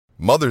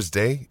Mother's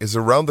Day is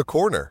around the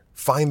corner.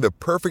 Find the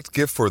perfect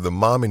gift for the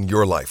mom in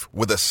your life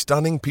with a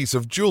stunning piece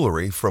of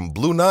jewelry from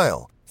Blue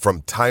Nile.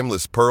 From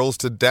timeless pearls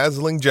to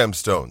dazzling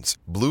gemstones,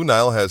 Blue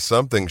Nile has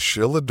something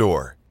she'll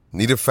adore.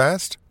 Need it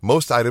fast?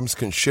 Most items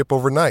can ship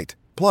overnight.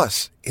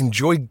 Plus,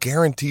 enjoy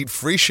guaranteed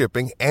free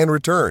shipping and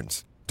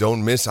returns.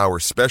 Don't miss our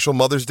special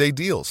Mother's Day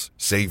deals.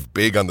 Save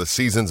big on the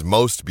season's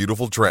most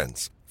beautiful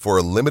trends. For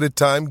a limited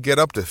time, get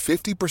up to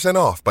 50%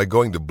 off by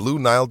going to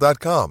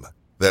BlueNile.com.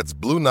 That's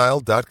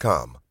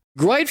BlueNile.com.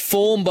 Great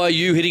form by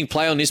you hitting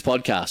play on this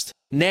podcast.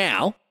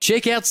 Now,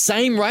 check out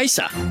Same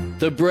Racer,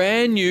 the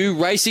brand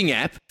new racing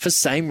app for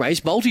same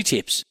race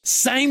multi-tips.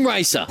 Same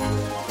Racer.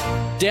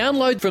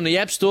 Download from the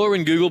App Store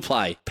and Google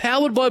Play.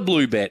 Powered by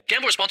Bluebet.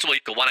 Gamble responsibly.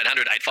 Call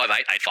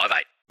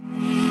 1-800-858-858.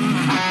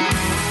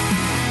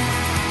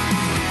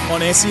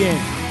 On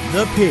SEN,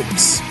 The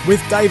Picks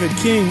with David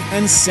King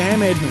and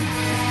Sam Edmund.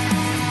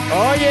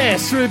 Oh,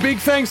 yes, with a big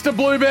thanks to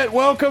Bluebet.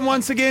 Welcome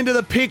once again to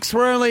The Picks.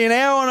 We're only an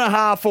hour and a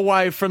half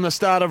away from the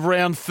start of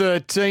round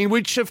 13,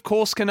 which, of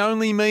course, can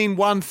only mean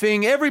one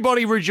thing.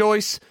 Everybody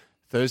rejoice.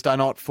 Thursday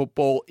night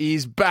football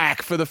is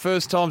back for the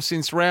first time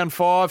since round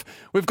 5.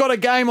 We've got a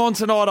game on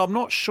tonight. I'm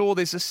not sure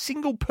there's a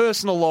single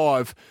person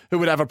alive who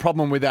would have a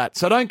problem with that.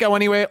 So don't go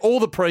anywhere. All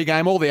the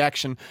pre-game, all the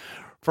action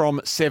from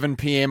 7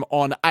 p.m.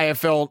 on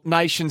AFL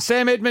Nation.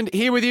 Sam Edmund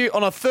here with you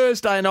on a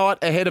Thursday night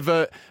ahead of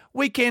a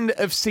weekend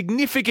of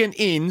significant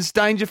ins.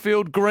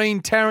 Dangerfield,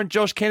 Green, Tarrant,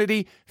 Josh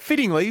Kennedy.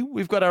 Fittingly,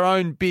 we've got our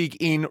own big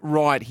in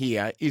right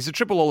here. Is a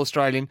triple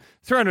All-Australian,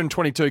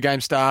 322-game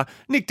star,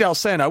 Nick Del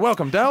Santo.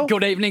 Welcome, Del.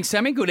 Good evening,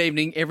 Sammy. Good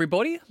evening,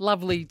 everybody.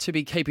 Lovely to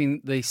be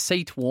keeping the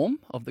seat warm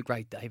of the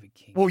great David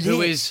King,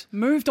 who has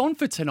moved on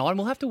for tonight.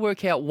 We'll have to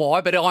work out why,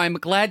 but I'm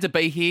glad to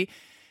be here.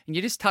 And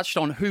you just touched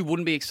on who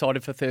wouldn't be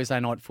excited for Thursday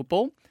night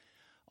football.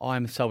 I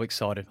am so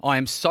excited. I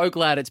am so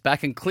glad it's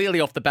back, and clearly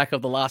off the back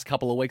of the last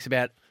couple of weeks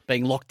about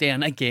being locked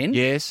down again.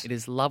 Yes. It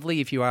is lovely.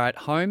 If you are at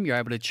home, you're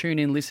able to tune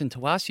in, listen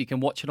to us. You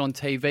can watch it on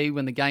TV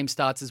when the game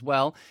starts as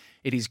well.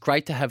 It is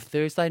great to have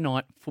Thursday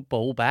night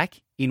football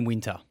back in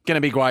winter. Going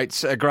to be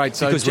great. Great.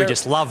 So because we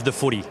just love the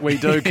footy. We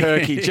do,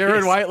 Kirky. Yes.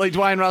 Jared Waitley,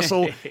 Dwayne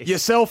Russell,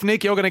 yourself,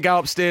 Nick, you're going to go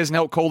upstairs and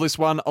help call this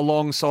one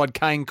alongside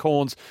Kane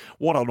Corns.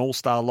 What an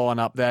all-star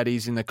lineup that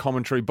is in the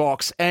commentary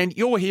box. And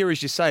you're here,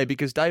 as you say,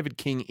 because David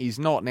King is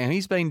not. Now,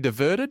 he's been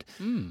diverted,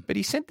 but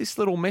he sent this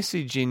little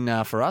message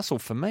in for us, or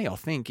for me, I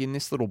think, in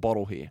this little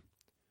bottle here.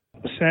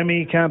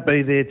 Sammy, can't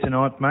be there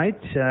tonight, mate.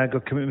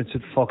 Got commitments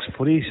at Fox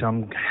Footy, so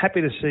I'm happy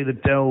to see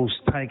that Dell's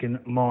taken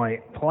my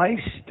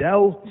place.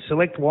 Dell,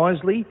 select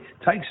wisely,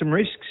 take some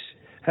risks,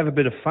 have a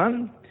bit of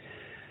fun.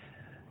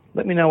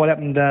 Let me know what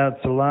happened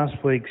to last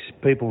week's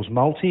People's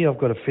Multi. I've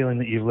got a feeling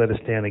that you've let us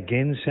down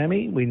again,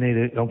 Sammy.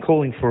 I'm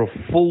calling for a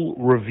full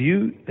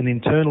review, an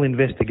internal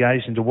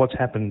investigation to what's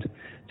happened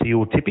to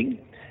your tipping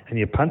and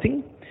your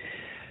punting.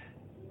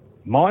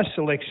 My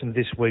selection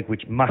this week,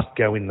 which must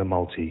go in the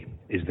multi,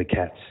 is the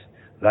Cats.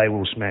 They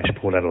will smash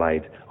Port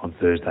Adelaide on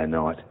Thursday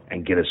night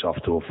and get us off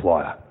to a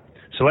flyer.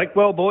 Select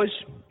well, boys.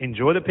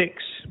 Enjoy the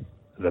picks.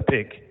 The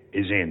pick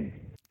is in.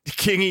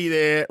 Kingy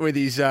there with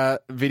his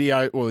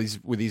video, well,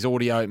 with his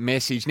audio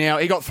message. Now,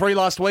 he got 3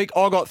 last week.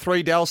 I got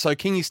 3, Dal. So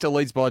Kingy still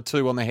leads by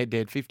 2 on the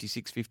head-to-head,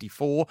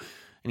 56-54.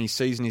 And his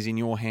season is in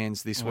your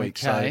hands this week.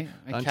 So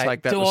don't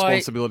take that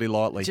responsibility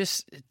lightly.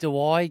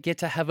 Do I get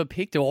to have a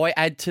pick? Do I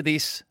add to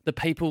this the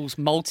People's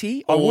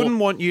Multi? I wouldn't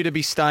want you to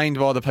be stained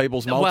by the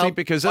People's Multi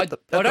because I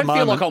don't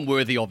feel like I'm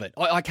worthy of it.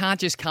 I can't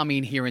just come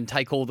in here and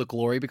take all the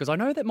glory because I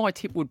know that my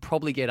tip would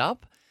probably get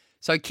up.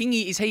 So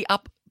Kingy, is he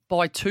up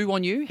by 2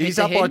 on you? He's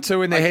up by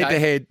 2 in the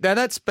head-to-head. Now,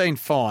 that's been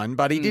fine,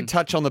 but he did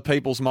touch on the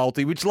People's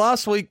Multi, which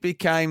last week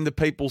became the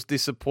People's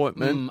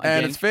Disappointment.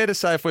 And it's fair to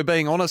say, if we're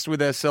being honest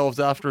with ourselves,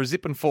 after a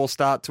zip and 4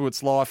 start to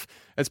its life,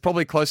 it's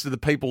probably close to the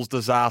People's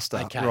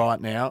Disaster right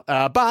now.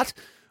 But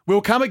we'll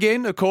come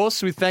again, of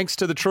course, with thanks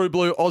to the True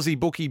Blue Aussie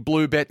bookie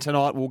Blue Bet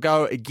tonight. We'll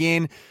go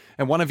again.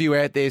 And one of you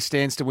out there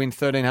stands to win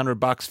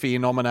 $1,300 for your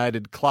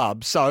nominated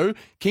club. So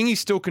Kingy's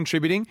still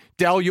contributing.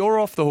 Dal, you're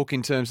off the hook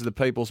in terms of the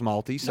People's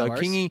Multi. So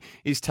Kingy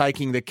is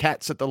taking the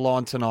Cats at the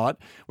line tonight,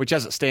 which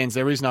as it stands,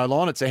 there is no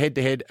line. It's a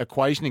head-to-head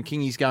equation, and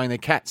Kingy's going the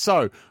Cats.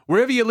 So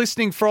wherever you're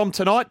listening from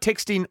tonight,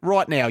 text in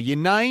right now your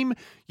name,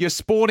 your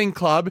sporting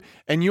club,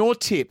 and your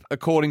tip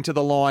according to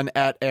the line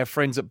at our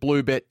friends at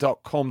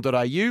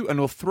bluebet.com.au, and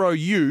we'll throw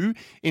you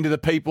into the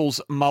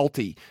People's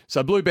Multi.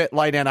 So Bluebet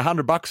lay down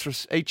 $100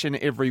 for each and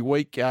every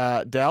week,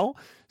 Dal.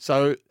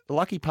 So the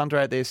lucky punter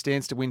out there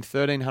stands to win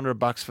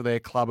 $1,300 for their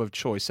club of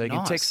choice. So you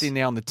can text in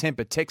now on the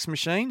Temper text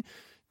machine.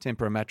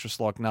 Temper a mattress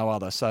like no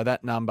other. So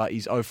that number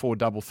is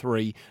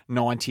 0433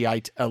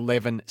 98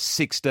 11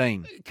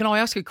 16. Can I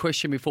ask a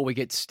question before we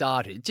get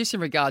started? Just in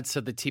regards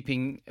to the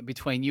tipping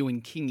between you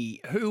and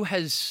Kingy, who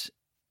has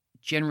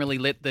generally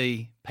let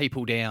the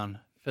people down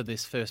for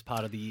this first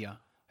part of the year?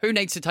 Who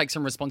needs to take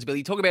some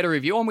responsibility? Talk about a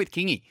review. I'm with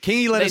Kingy.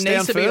 Kingy let us down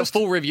first. There needs to be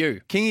a full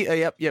review.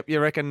 Kingy, yep. You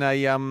reckon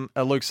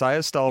a Luke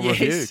Sayers style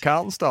review,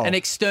 Carlton style? An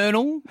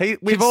external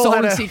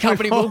consultancy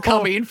company will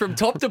come in from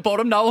top to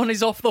bottom. No one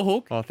is off the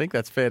hook. I think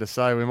that's fair to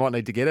say. We might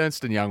need to get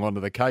Ernst & Young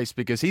onto the case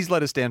because he's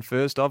let us down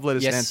first. I've let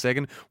us down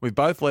second. We've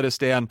both let us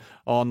down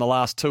on the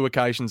last 2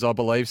 occasions, I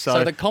believe.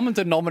 So the common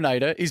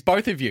denominator is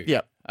both of you?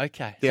 Yep.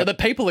 Okay. Yep. So the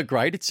people are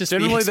great. It's just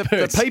generally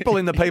the people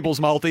in the People's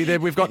Multi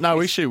we've got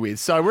no issue with.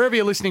 So wherever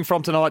you're listening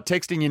from tonight,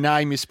 text in your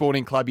name, your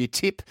sporting club, your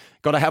tip.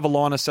 Got to have a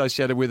line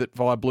associated with it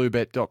via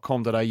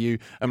bluebet.com.au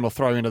and we'll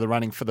throw you into the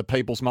running for the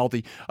People's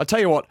Multi. I tell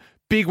you what,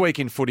 big week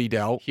in footy,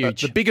 Dal.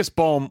 Huge. The biggest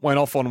bomb went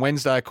off on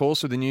Wednesday, of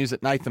course, with the news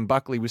that Nathan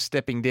Buckley was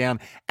stepping down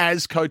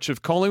as coach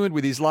of Collingwood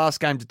with his last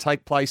game to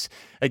take place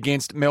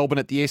against Melbourne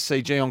at the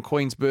SCG on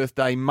Queen's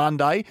Birthday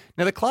Monday.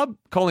 Now, the club,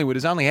 Collingwood,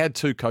 has only had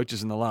 2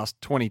 coaches in the last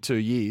 22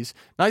 years.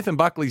 Nathan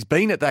Buckley's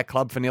been at that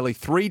club for nearly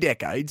 3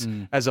 decades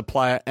as a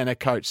player and a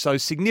coach. So,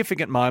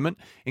 significant moment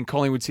in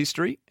Collingwood's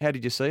history. How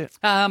did you see it?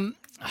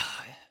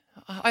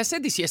 I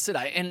said this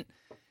yesterday, and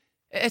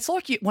it's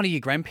like one of your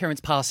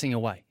grandparents passing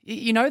away.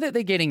 You know that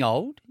they're getting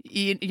old.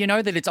 You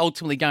know that it's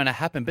ultimately going to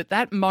happen. But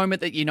that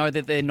moment that you know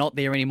that they're not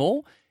there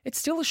anymore, it's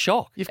still a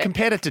shock. You've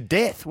compared it to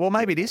death. Well,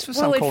 maybe it is for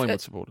some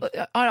Collingwood supporters.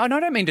 I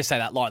don't mean to say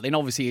that lightly, and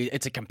obviously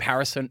it's a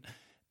comparison.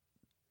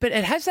 But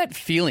it has that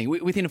feeling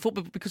within a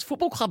football because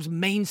football clubs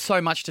mean so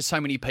much to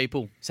so many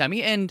people,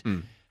 Sammy.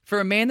 And for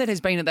a man that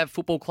has been at that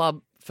football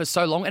club for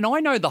so long, and I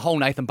know the whole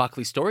Nathan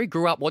Buckley story,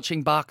 grew up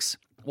watching Bucks,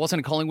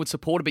 wasn't a Collingwood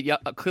supporter, but you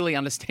clearly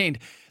understand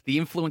the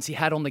influence he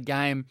had on the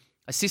game.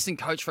 Assistant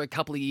coach for a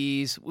couple of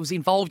years, was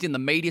involved in the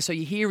media, so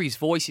you hear his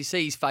voice, you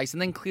see his face,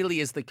 and then clearly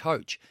as the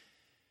coach.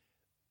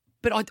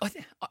 But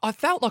I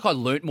felt like I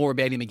learnt more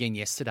about him again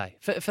yesterday.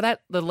 For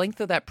that, the length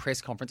of that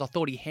press conference, I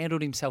thought he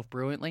handled himself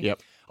brilliantly.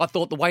 Yep. I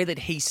thought the way that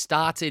he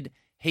started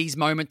his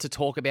moment to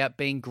talk about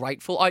being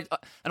grateful, and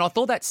I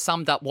thought that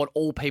summed up what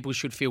all people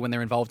should feel when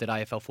they're involved at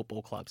AFL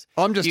football clubs.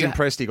 I'm just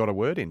impressed he got a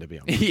word in, to be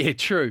honest. Yeah,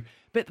 true.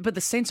 But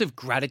the sense of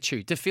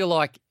gratitude, to feel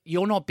like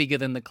you're not bigger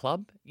than the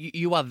club.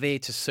 You are there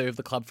to serve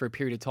the club for a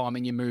period of time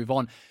and you move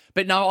on.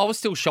 But no, I was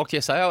still shocked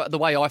yesterday. The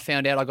way I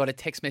found out, I got a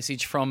text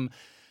message from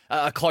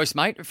a close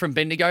mate from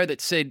Bendigo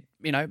that said,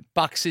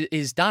 Bucks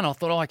is done. I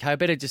thought, okay, I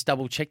better just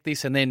double check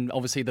this. And then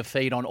obviously the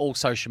feed on all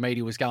social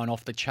media was going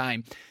off the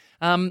chain.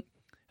 And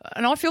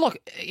I feel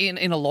like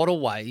in a lot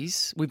of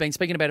ways, we've been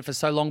speaking about it for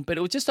so long, but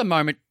it was just a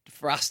moment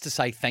for us to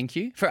say thank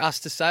you, for us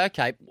to say,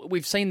 okay,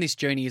 we've seen this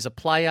journey as a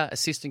player,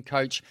 assistant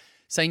coach,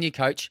 senior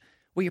coach.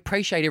 We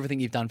appreciate everything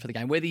you've done for the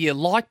game. Whether you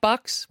like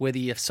Bucks, whether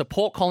you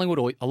support Collingwood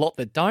or a lot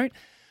that don't,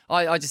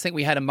 I just think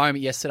we had a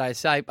moment yesterday to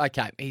say,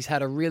 okay, he's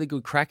had a really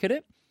good crack at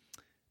it.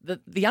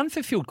 The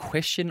unfulfilled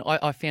question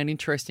I found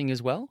interesting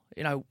as well.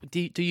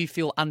 Do you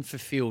feel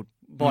unfulfilled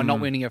by not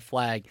winning a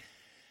flag?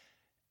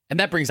 And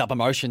that brings up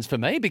emotions for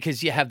me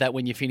because you have that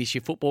when you finish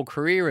your football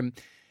career, and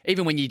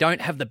even when you don't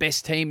have the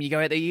best team, you go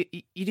out there,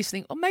 you just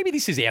think, oh, maybe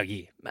this is our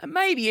year.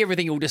 Maybe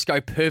everything will just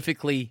go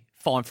perfectly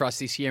fine for us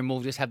this year and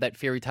we'll just have that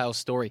fairy tale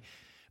story.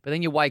 But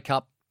then you wake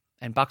up,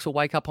 and Bucks will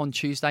wake up on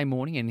Tuesday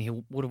morning and he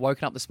would have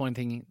woken up this morning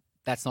thinking,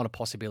 that's not a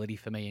possibility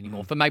for me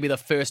anymore, for maybe the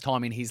first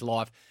time in his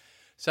life.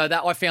 So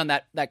that I found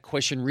that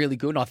question really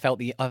good, and I thought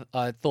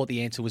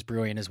the answer was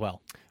brilliant as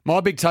well. My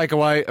big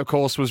takeaway, of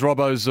course, was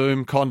Robbo's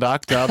Zoom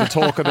conduct, the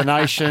talk of the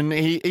nation.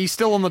 He's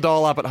still on the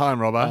dial up at home,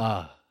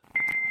 Robbo.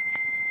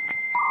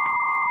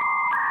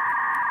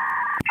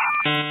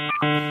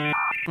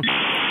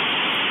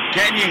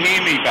 Can you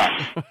hear me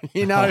back?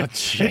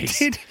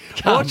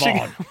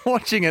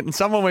 Watching it, and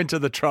someone went to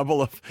the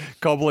trouble of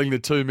cobbling the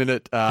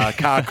 2-minute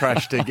car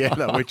crash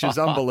together, which is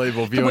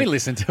unbelievable viewing. Can we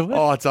listen to it?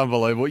 Oh, it's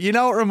unbelievable. It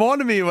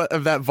reminded me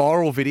of that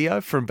viral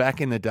video from back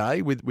in the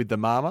day with the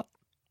mama.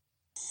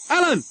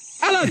 Alan!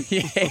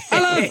 Yeah.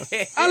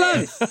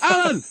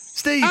 Alan!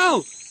 Steve!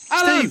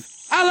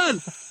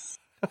 Alan!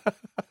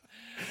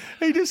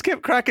 He just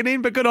kept cracking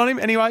in, but good on him.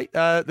 Anyway,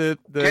 the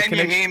Can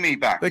you hear me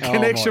back? The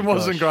connection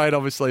wasn't great,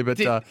 obviously, but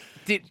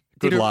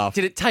good laugh.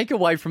 Did it take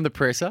away from the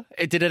presser?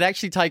 Did it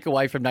actually take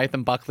away from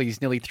Nathan Buckley's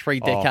nearly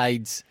 3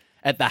 decades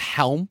at the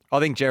helm? I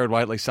think Jared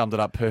Waitley summed it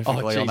up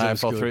perfectly on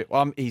AFL 3.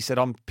 He said,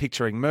 I'm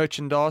picturing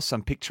merchandise,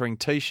 I'm picturing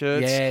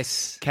T-shirts.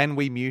 Yes. Can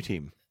we mute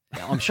him?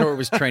 I'm sure it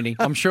was trending.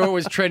 I'm sure it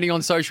was trending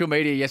on social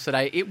media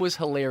yesterday. It was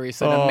hilarious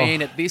that a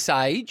man at this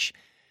age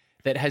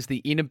that has the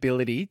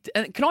inability...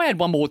 And can I add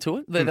one more to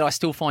it that I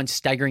still find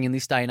staggering in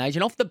this day and age?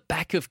 And off the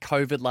back of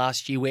COVID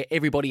last year where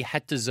everybody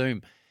had to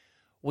Zoom,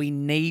 we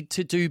need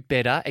to do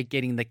better at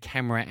getting the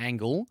camera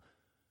angle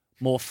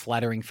more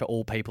flattering for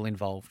all people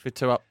involved.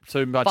 Too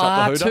much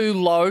up the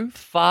hooter?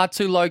 Far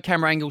too low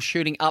camera angle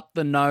shooting up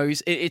the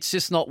nose. It's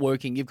just not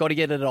working. You've got to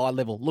get it at eye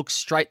level. Look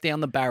straight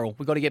down the barrel.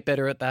 We've got to get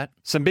better at that.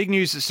 Some big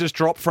news that's just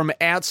dropped from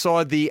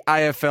outside the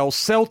AFL.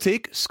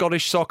 Celtic,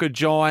 Scottish soccer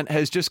giant,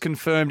 has just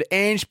confirmed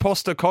Ange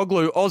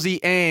Postecoglou, Aussie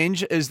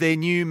Ange, as their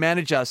new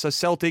manager. So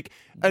Celtic,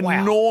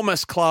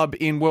 enormous club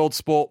in world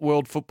sport,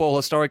 world football,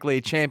 historically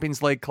a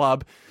Champions League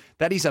club.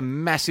 That is a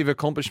massive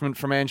accomplishment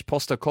from Ange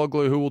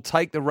Postecoglou, who will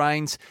take the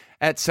reins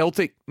at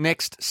Celtic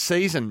next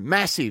season.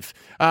 Massive.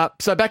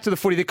 So back to the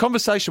footy. The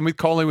conversation with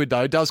Collingwood,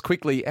 though, how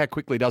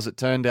quickly does it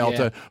turn, Dale,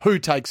 to who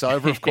takes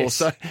over, of course.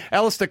 So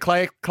Alistair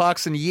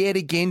Clarkson yet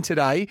again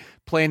today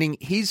planting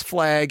his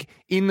flag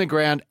in the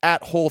ground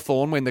at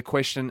Hawthorn when the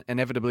question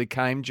inevitably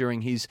came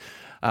during his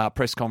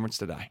press conference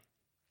today.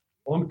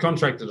 I'm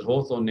contracted at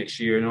Hawthorn next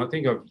year, and I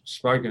think I've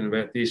spoken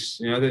about this.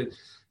 You know,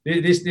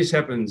 this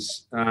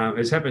happens.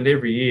 It's happened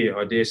every year,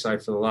 I dare say,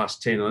 for the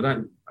last 10. I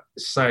don't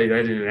say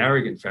that in an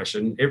arrogant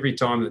fashion. Every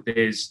time that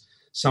there's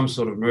some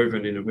sort of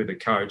movement with a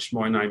coach,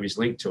 my name is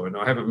linked to it. And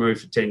I haven't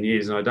moved for 10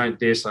 years, and I don't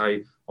dare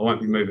say I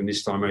won't be moving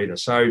this time either.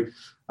 So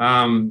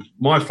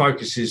my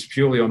focus is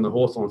purely on the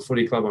Hawthorn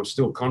Footy Club. I'm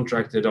still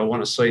contracted. I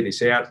want to see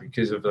this out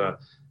because of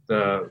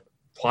the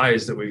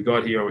players that we've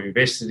got here, I'm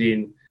invested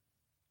in.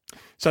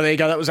 So there you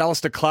go. That was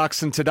Alistair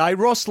Clarkson today.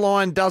 Ross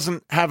Lyon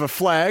doesn't have a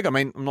flag. I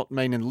mean, I'm not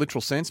meaning in the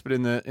literal sense, but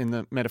in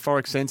the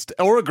metaphoric sense,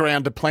 or a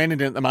ground to plant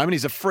it in at the moment.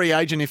 He's a free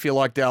agent, if you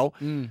like, Dal,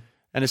 and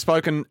has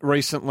spoken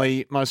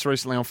most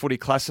recently on Footy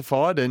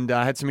Classified, and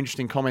had some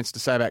interesting comments to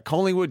say about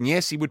Collingwood. And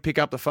yes, he would pick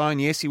up the phone.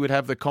 Yes, he would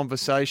have the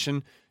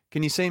conversation.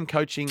 Can you see him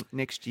coaching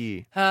next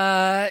year?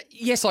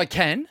 Yes, I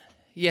can.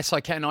 Yes,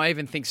 I can. I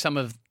even think some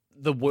of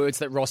the words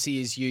that Rossi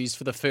has used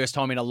for the first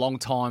time in a long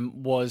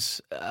time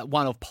was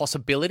one of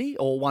possibility,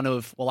 or one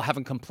of, well, I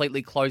haven't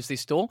completely closed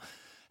this door.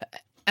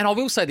 And I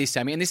will say this,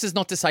 Sammy, and this is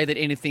not to say that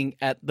anything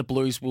at the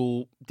Blues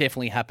will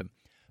definitely happen,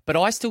 but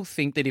I still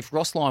think that if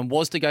Ross Lyon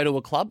was to go to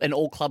a club and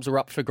all clubs are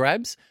up for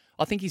grabs,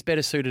 I think he's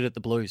better suited at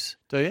the Blues.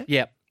 Do you?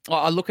 Yeah.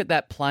 I look at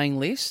that playing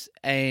list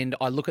and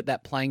I look at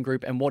that playing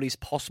group and what is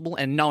possible,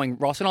 and knowing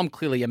Ross, and I'm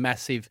clearly a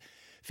massive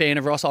fan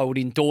of Ross, I would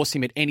endorse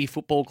him at any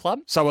football club.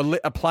 So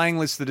a playing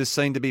list that is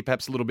seen to be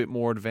perhaps a little bit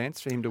more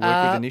advanced for him to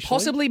work with initially?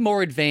 Possibly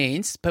more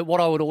advanced, but what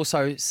I would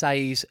also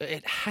say is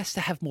it has to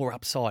have more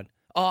upside.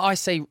 I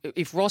see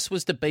if Ross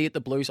was to be at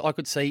the Blues, I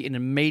could see an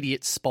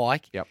immediate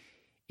spike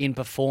in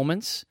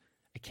performance,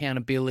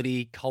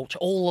 accountability, culture,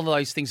 all of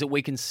those things that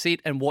we can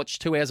sit and watch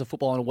 2 hours of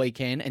football on a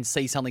weekend and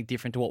see something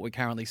different to what we're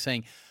currently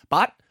seeing.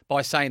 But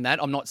by saying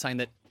that, I'm not saying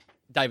that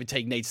David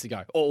Teague needs to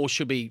go or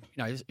should be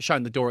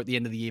shown the door at the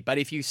end of the year. But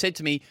if you said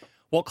to me,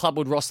 what club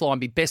would Ross Lyon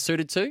be best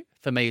suited to?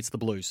 For me, it's the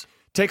Blues.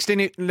 Text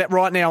in it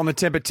right now on the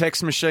Temper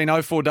text machine,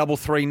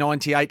 0433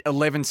 98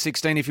 11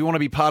 16. If you want to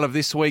be part of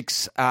this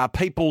week's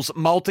People's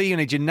Multi, you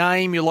need your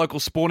name, your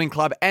local sporting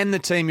club, and the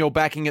team you're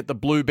backing at the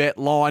Blue Bet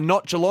line.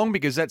 Not Geelong,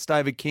 because that's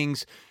David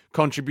King's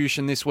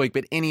contribution this week,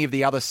 but any of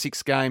the other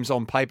 6 games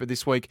on paper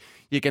this week,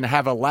 you can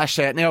have a lash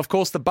out. Now, of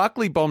course, the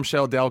Buckley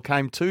bombshell, Dell,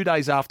 came 2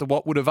 days after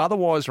what would have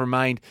otherwise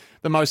remained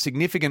the most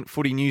significant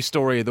footy news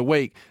story of the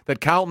week,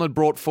 that Carlton had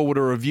brought forward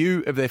a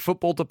review of their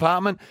football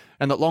department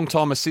and that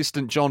long-time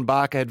assistant John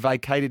Barker had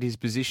vacated his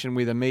position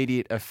with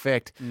immediate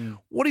effect.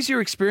 What is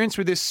your experience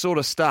with this sort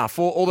of stuff,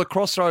 or the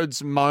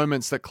crossroads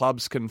moments that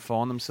clubs can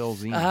find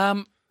themselves in?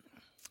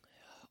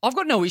 I've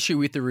got no issue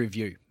with the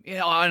review.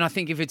 And I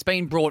think if it's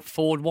been brought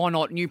forward, why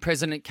not? New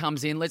president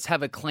comes in, let's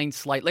have a clean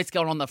slate. Let's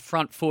go on the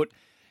front foot.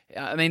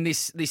 I mean,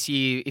 this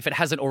year, if it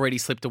hasn't already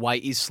slipped away,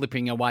 is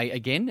slipping away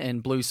again,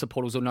 and Blues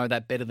supporters will know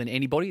that better than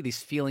anybody.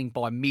 This feeling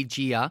by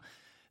mid-year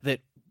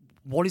that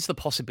what is the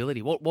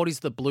possibility? What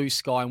is the blue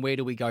sky, and where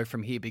do we go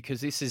from here? Because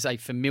this is a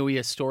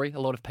familiar story. A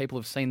lot of people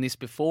have seen this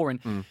before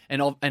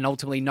and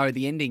ultimately know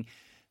the ending.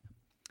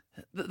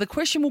 The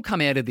question will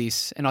come out of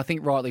this, and I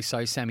think rightly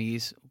so, Sammy,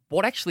 is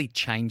what actually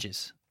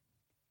changes?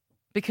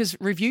 Because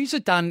reviews are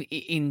done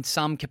in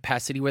some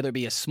capacity, whether it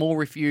be a small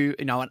review,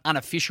 an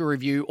unofficial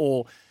review,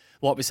 or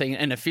what we're seeing,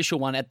 an official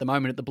one at the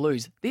moment at the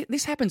Blues.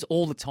 This happens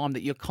all the time,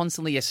 that you're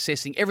constantly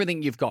assessing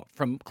everything you've got,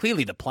 from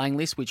clearly the playing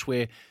list, which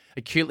we're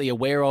acutely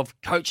aware of,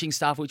 coaching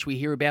staff, which we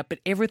hear about, but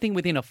everything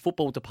within a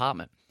football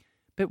department.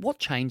 But what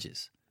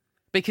changes?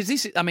 Because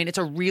it's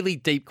a really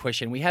deep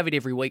question. We have it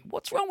every week.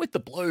 What's wrong with the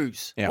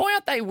Blues? Yeah. Why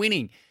aren't they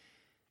winning?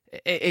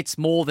 It's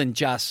more than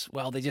just,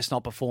 well, they're just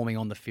not performing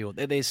on the field.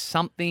 There's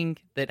something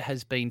that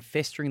has been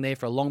festering there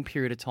for a long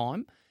period of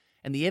time,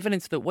 and the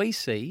evidence that we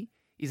see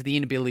is the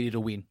inability to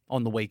win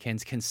on the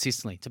weekends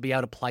consistently, to be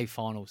able to play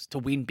finals, to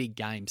win big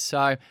games.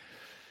 So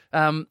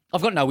I've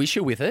got no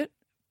issue with it.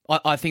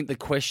 I think the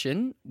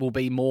question will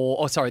be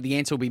the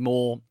answer will be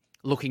more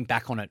looking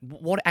back on it.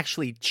 What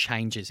actually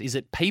changes? Is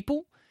it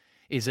people?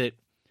 Is it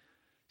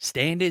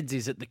standards?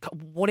 Is it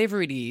whatever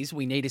it is,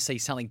 we need to see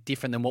something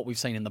different than what we've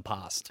seen in the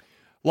past.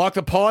 Like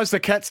the Pies, the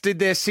Cats did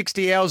their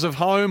 60 hours of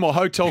home or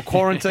hotel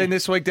quarantine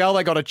this week, Dale.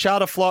 They got a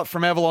charter flight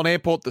from Avalon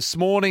Airport this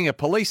morning, a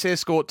police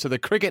escort to the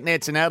cricket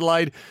nets in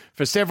Adelaide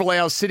for several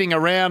hours sitting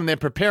around, and they're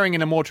preparing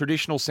in a more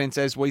traditional sense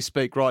as we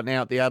speak right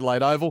now at the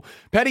Adelaide Oval.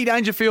 Paddy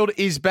Dangerfield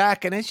is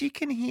back, and as you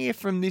can hear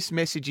from this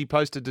message he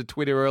posted to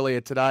Twitter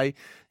earlier today,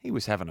 he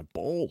was having a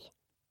ball.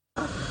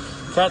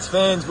 Cats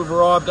fans, we've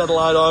arrived at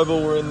Adelaide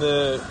Oval. We're in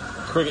the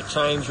cricket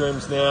change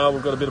rooms now.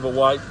 We've got a bit of a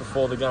wait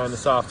before the game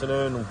this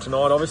afternoon, or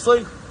tonight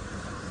obviously.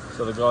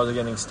 So the guys are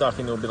getting stuck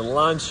into a bit of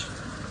lunch.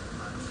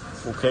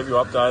 We'll keep you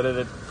updated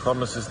at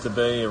promises to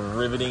be a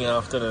riveting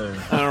afternoon.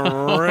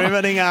 A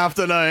riveting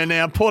afternoon.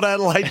 Now, Port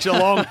Adelaide,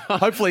 Geelong.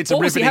 Hopefully it's a riveting game.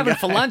 What was he having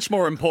for lunch,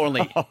 more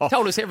importantly?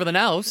 Told us everything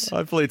else.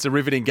 Hopefully it's a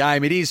riveting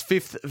game. It is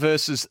 5th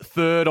versus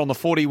 3rd on the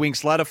 40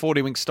 Winks ladder.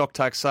 40 Winks stock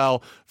take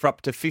sale for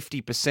up to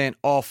 50%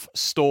 off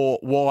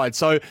store-wide.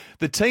 So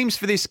the teams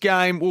for this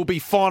game will be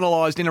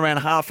finalised in around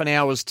half an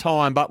hour's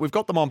time, but we've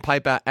got them on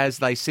paper as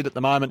they sit at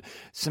the moment.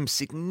 Some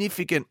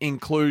significant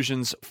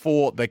inclusions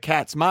for the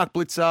Cats. Mark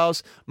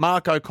Blitzels,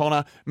 Mark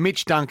O'Connor,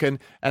 Mitch Duncan,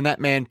 and that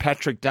man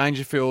Patrick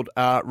Dangerfield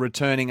are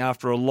returning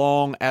after a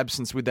long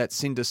absence with that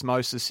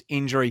syndesmosis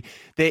injury.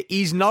 There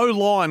is no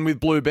line with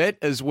Bluebet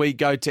as we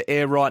go to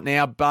air right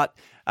now, but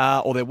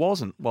or there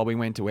wasn't while we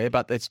went to air,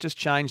 but it's just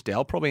changed,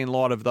 Dal, probably in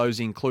light of those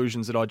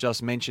inclusions that I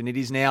just mentioned. It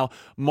is now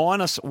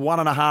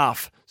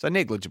 -1.5, so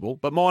negligible,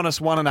 but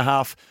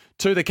 -1.5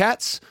 to the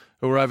Cats,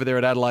 who are over there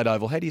at Adelaide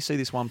Oval. How do you see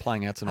this one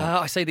playing out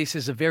tonight? I see this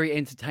as a very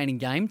entertaining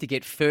game to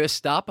get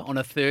first up on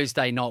a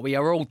Thursday night. We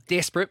are all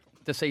desperate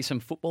to see some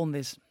football, and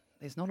there's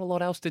not a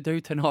lot else to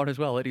do tonight as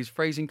well. It is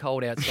freezing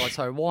cold outside,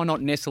 so why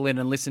not nestle in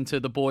and listen to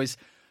the boys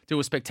do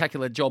a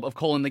spectacular job of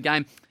calling the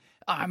game?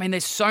 I mean,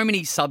 there's so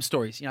many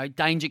sub-stories. You know,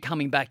 Danger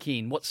coming back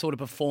in. What sort of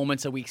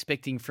performance are we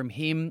expecting from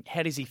him?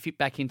 How does he fit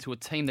back into a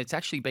team that's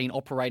actually been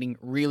operating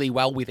really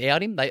well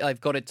without him? They've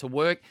got it to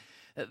work.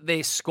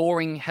 Their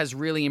scoring has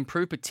really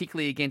improved,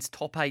 particularly against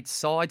top 8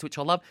 sides, which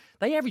I love.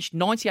 They averaged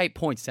 98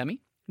 points, Sammy.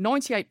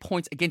 98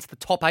 points against the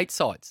top 8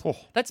 sides. Oh.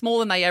 That's more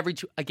than they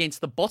average against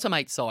the bottom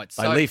 8 sides.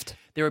 They lift.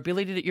 Their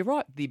ability to, you're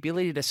right, the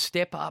ability to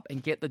step up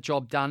and get the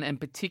job done, and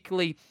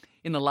particularly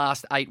in the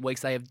last 8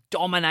 weeks, they have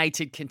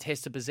dominated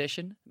contested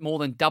possession, more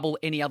than double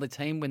any other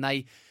team when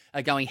they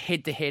are going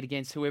head-to-head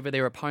against whoever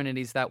their opponent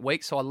is that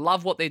week. So I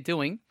love what they're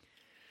doing.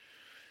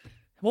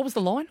 What was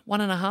the line?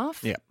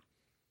 1.5? Yeah.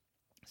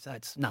 So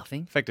it's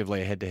nothing.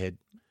 Effectively a head-to-head.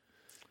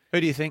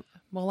 Who do you think?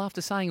 Well,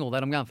 after saying all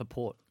that, I'm going for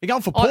Port. You're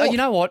going for Port? You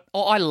know what?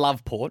 I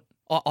love Port.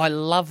 I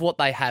love what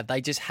they have.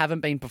 They just haven't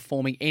been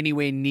performing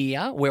anywhere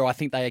near where I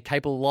think they are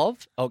capable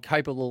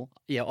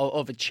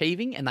of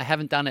achieving, and they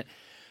haven't done it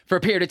for a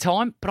period of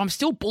time, but I'm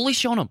still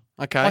bullish on them.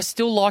 Okay. I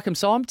still like them,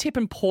 so I'm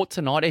tipping Port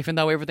tonight, even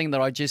though everything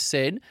that I just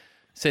said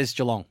says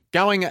Geelong.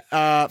 Going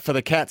for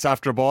the Cats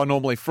after a bye,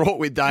 normally fraught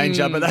with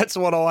danger, but that's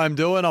what I'm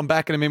doing. I'm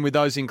backing them in with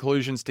those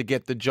inclusions to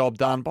get the job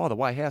done. By the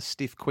way, how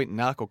stiff Quinton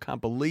Narkle.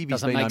 Can't believe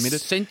he's been omitted.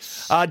 Doesn't make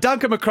sense.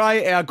 Duncan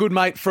McRae, our good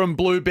mate from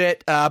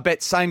Bluebet.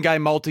 Bet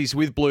same-game multis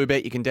with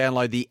Bluebet. You can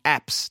download the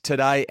apps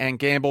today and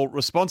gamble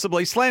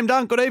responsibly. Slam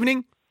dunk, good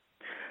evening.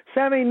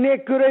 Sammy,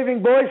 Nick, good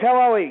evening, boys. How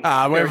are we?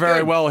 We're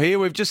very well here.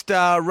 We've just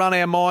run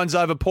our minds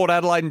over Port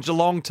Adelaide and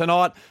Geelong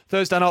tonight.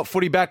 Thursday night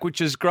footy back,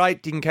 which is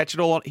great. You can catch it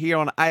all here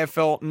on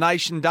AFL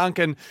Nation.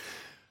 Duncan,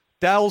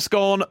 Dale's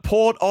gone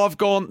Port, I've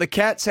gone the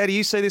Cats. How do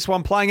you see this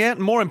one playing out?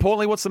 And more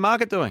importantly, what's the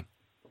market doing?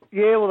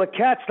 Yeah, well, the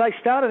Cats, they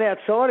started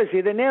outsiders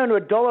here. They're now into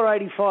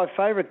 $1.85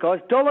 favourite, guys.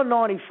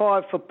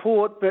 $1.95 for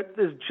Port, but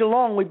there's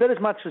Geelong, we bet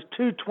as much as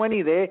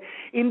 $2.20 there,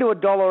 into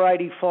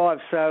 $1.85.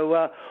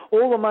 So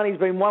all the money's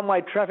been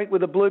one-way traffic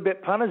with the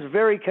Bluebet punters.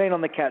 Very keen on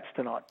the Cats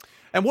tonight.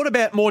 And what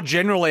about more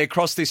generally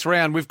across this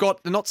round? We've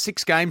got not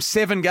 6 games,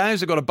 7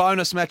 games. We've got a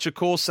bonus match, of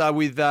course,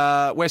 with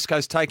West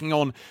Coast taking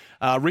on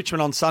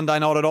Richmond on Sunday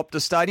night at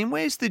Optus Stadium.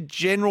 Where's the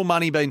general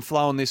money been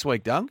flowing this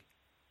week, Dunk?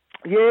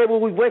 Yeah, well,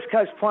 with West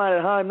Coast playing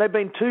at home, they've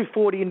been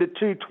 $2.40 into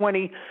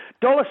 $2.20.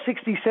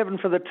 $1.67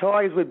 for the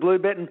Tigers with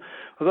Bluebet, and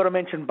we've got to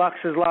mention Bucks'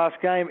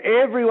 last game.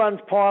 Everyone's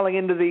piling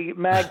into the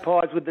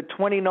Magpies with the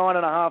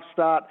 29.5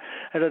 start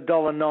at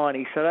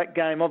 $1.90. So that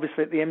game,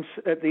 obviously, at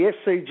the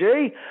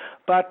SCG,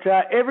 but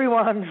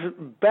everyone's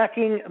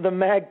backing the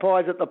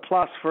Magpies at the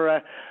plus for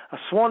a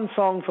swan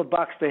song for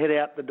Bucks to head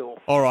out the door.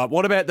 All right,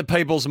 what about the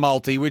People's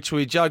Multi, which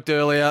we joked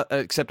earlier,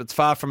 except it's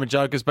far from a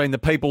joke, has been the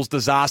People's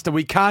Disaster.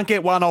 We can't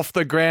get one off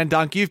the ground,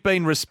 Dunk. You've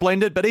been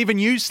resplendent, but even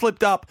you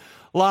slipped up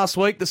last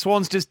week. The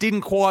Swans just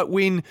didn't quite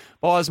win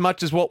by as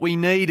much as what we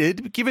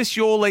needed. Give us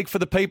your leg for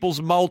the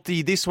People's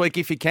Multi this week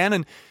if you can,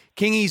 and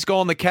Kingy's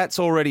gone the Cats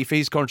already for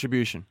his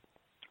contribution.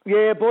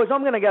 Yeah, boys,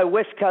 I'm going to go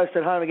West Coast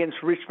at home against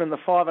Richmond, the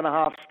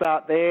 5.5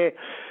 start there.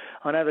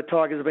 I know the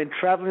Tigers have been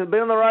travelling. They've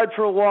been on the road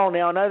for a while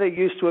now. I know they're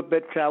used to it,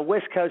 but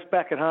West Coast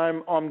back at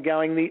home, I'm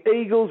going the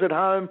Eagles at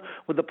home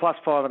with the plus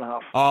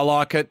 5.5. I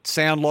like it.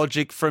 Sound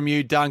logic from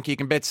you, Dunk. You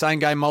can bet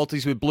same-game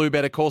multis with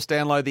Bluebet. Of course,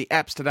 download the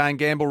apps today and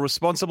gamble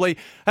responsibly.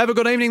 Have a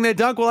good evening there,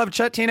 Dunk. We'll have a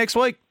chat to you next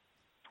week.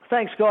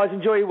 Thanks, guys.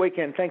 Enjoy your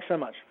weekend. Thanks so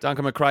much.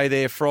 Duncan McRae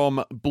there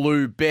from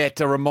Bluebet.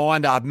 A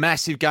reminder,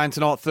 massive game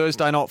tonight,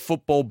 Thursday night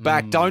football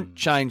back. Don't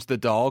change the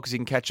dial because you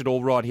can catch it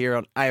all right here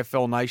on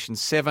AFL Nation,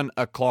 7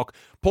 o'clock.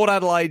 Port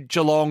Adelaide,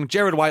 Geelong,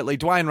 Jared Waitley,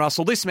 Dwayne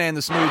Russell, this man,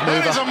 the smooth mover.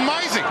 That is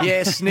amazing.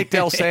 Yes, Nick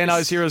Del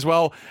Santo's here as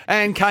well.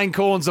 And Kane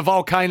Corns, the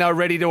volcano,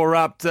 ready to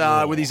erupt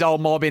with his old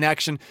mob in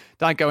action.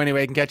 Don't go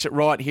anywhere. You can catch it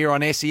right here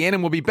on SEN.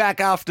 And we'll be back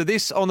after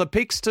this on the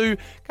picks to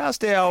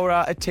cast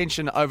our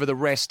attention over the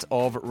rest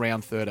of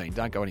round 13.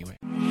 Don't go anywhere.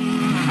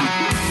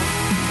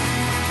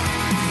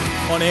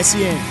 On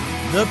SEN,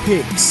 The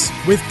Picks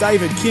with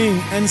David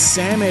King and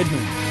Sam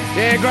Edmund.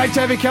 Yeah, great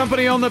to have your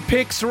company on the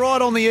picks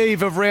right on the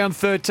eve of round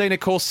 13. Of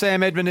course,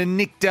 Sam Edmund and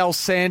Nick Del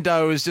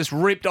Santo has just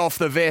ripped off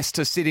the vest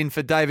to sit in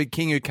for David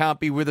King, who can't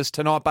be with us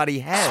tonight, but he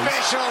has.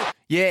 Special.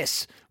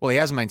 Yes. Well, he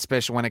hasn't been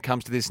special when it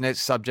comes to this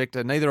next subject,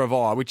 and neither have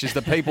I, which is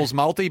the People's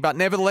Multi, but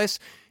nevertheless,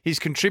 he's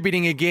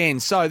contributing again.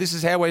 So this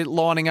is how we're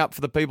lining up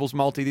for the People's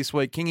Multi this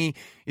week. Kingy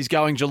is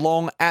going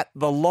Geelong at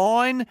the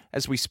line.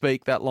 As we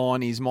speak, that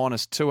line is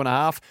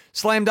 -2.5.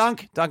 Slam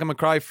dunk, Duncan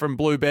McRae from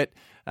Bluebet.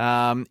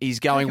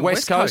 He's going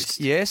West Coast.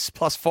 Yes,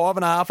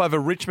 +5.5 over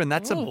Richmond.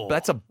 That's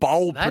a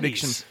bold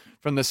prediction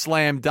from the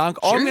slam dunk.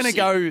 Juicy. I'm going to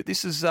go,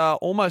 this is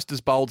almost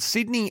as bold,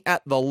 Sydney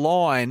at the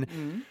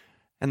line.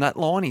 And that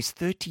line is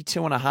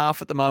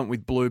 32.5 at the moment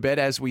with Bluebet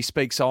as we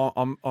speak. So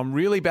I'm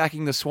really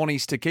backing the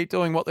Swannies to keep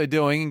doing what they're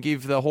doing and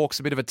give the Hawks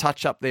a bit of a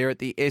touch up there at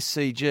the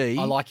SCG.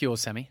 I like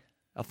yours, Sammy.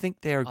 I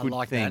think they're a good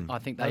thing. That. I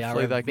think they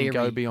Hopefully are. They can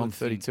go beyond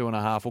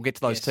 32.5. We'll get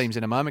to those teams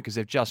in a moment because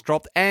they've just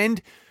dropped.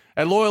 And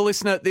a loyal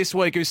listener this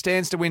week who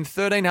stands to win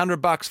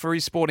 $1,300 for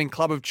his sporting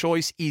club of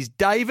choice is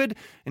David,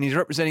 and he's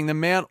representing the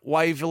Mount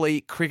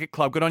Waverley Cricket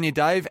Club. Good on you,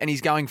 Dave. And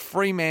he's going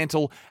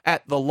Fremantle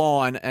at the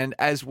line. And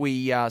as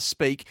we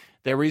speak,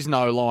 there is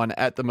no line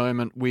at the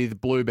moment with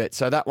Bluebet.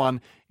 So that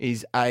one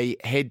is a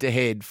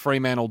head-to-head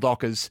Fremantle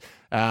Dockers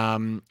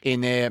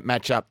in their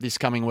matchup this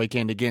coming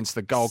weekend against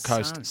the Gold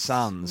Coast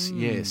Suns.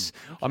 Yes.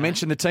 Okay. I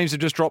mentioned the teams have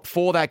just dropped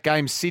for that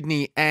game,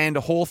 Sydney and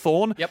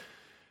Hawthorn. Yep.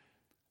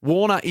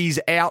 Warner is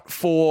out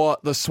for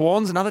the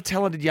Swans, another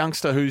talented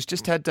youngster who's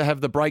just had to have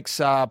the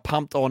brakes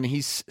pumped on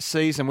his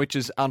season, which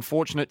is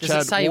unfortunate. Does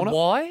Chad it say Warner.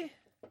 why?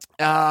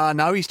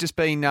 No, he's just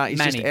been he's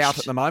just out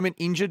at the moment,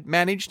 injured,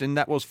 managed, and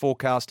that was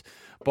forecast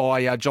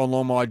by John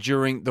Longmire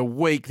during the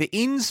week. The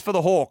ins for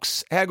the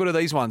Hawks, how good are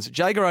these ones?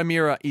 Jager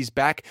O'Meara is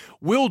back.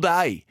 Will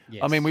Day,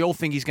 yes. I mean, we all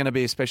think he's going to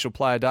be a special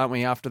player, don't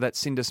we, after that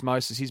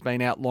syndesmosis. He's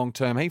been out long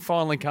term. He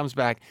finally comes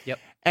back. Yep.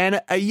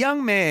 And a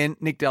young man,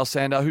 Nick Del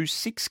Santo, who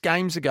 6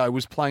 games ago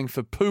was playing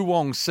for Poo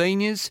Wong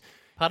Seniors.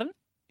 Pardon?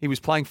 He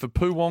was playing for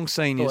Poo Wong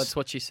Seniors. Oh, that's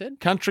what you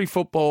said. Country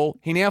football.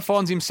 He now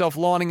finds himself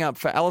lining up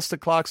for Alistair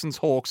Clarkson's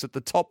Hawks at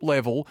the top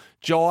level.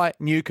 Jai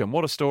Newcomb.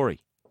 What a story.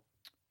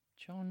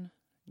 John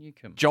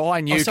Newcomb. Jai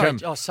Newcomb.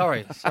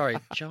 Sorry.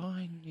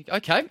 Jai Newcomb.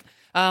 Okay.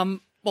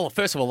 Well,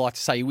 first of all, I'd like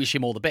to say you wish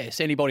him all the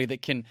best. Anybody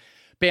that can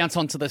bounce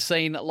onto the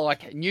scene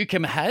like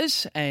Newcomb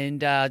has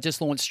and just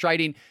launch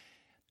straight in.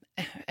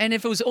 And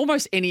if it was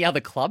almost any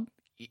other club,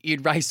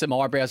 you'd raise some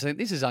eyebrows and think,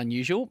 this is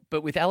unusual.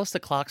 But with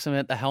Alistair Clarkson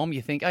at the helm,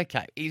 you think,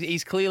 okay,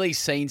 he's clearly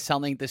seen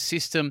something, the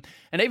system.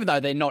 And even though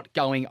they're not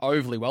going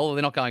overly well, or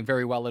they're not going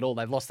very well at all,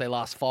 they've lost their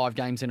last 5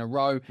 games in a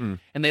row.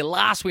 And their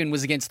last win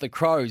was against the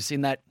Crows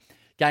in that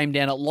game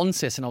down at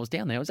Launceston. I was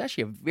down there. It was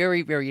actually a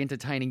very, very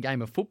entertaining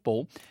game of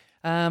football.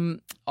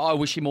 I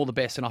wish him all the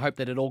best, and I hope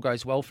that it all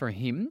goes well for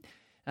him.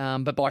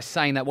 But by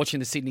saying that, watching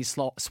the Sydney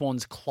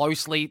Swans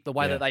closely, the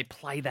way that they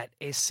play that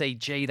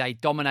SCG, they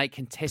dominate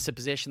contested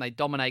possession, they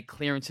dominate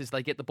clearances,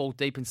 they get the ball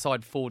deep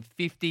inside forward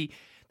 50.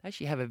 They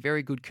actually have a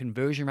very good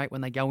conversion rate when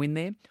they go in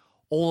there.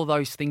 All of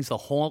those things the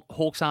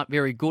Hawks aren't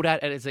very good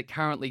at as it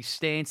currently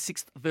stands,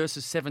 6th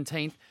versus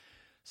 17th.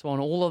 So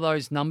on all of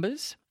those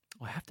numbers,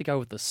 I have to go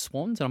with the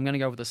Swans, and I'm going to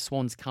go with the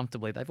Swans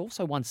comfortably. They've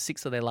also won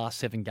 6 of their last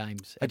 7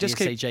 games at the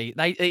SCG.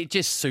 It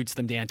just suits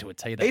them down to a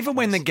T. Even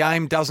when the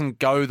game doesn't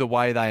go the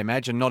way they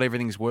imagine, not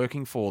everything's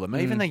working for them.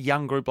 Even a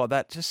young group like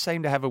that just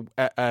seem to have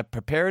a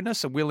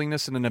preparedness, a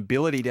willingness, and an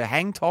ability to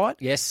hang tight.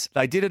 Yes.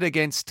 They did it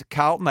against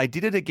Carlton. They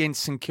did it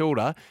against St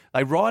Kilda.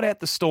 They ride out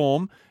the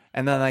storm,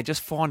 and then they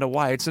just find a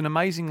way. It's an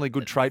amazingly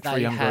good trait for a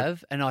young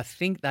group. And I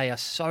think they are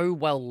so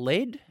well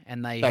led,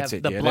 and they have the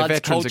Bloods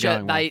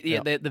culture.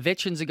 The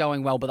veterans are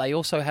going well, but they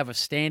also have a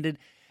standard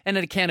and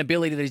an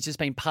accountability that has just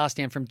been passed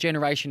down from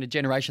generation to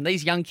generation.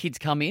 These young kids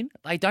come in,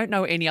 they don't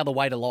know any other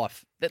way to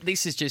life. That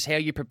this is just how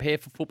you prepare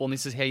for football, and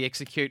this is how you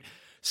execute.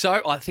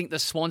 So I think the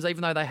Swans,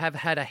 even though they have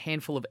had a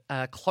handful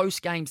of close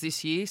games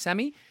this year,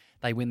 Sammy,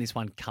 they win this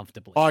one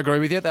comfortably. I agree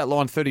with you. That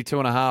line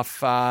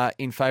 32.5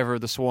 in favour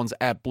of the Swans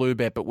at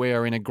Bluebet, but we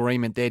are in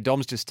agreement there.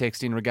 Dom's just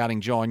texted in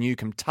regarding Jai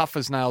Newcomb, tough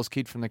as nails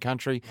kid from the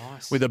country,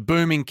 with a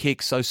booming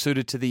kick, so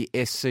suited to the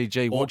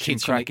SCG. Watch him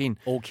crack in.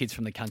 All kids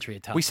from the country are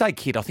tough. We say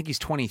kid, I think he's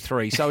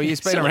 23, so he has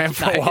been around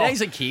for a while.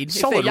 He's a kid.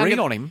 Solid rig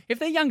on him. If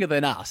they're younger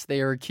than us,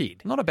 they're a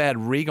kid. Not a bad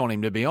rig on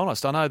him, to be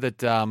honest. I know that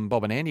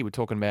Bob and Andy were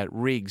talking about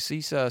rigs.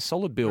 He's a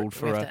solid build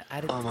for a...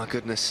 Oh, my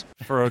goodness.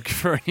 For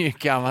a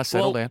newcomer.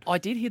 Settle down. I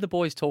did hear the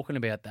boys talking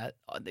about that.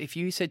 If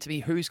you said to me,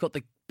 who's got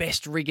the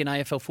best rig in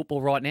AFL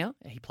football right now,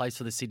 he plays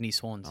for the Sydney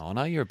Swans. Oh,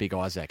 no, you're a big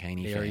Isaac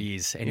Heaney fan. There he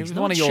is. And he's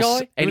not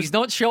shy. And he's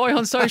not shy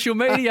on social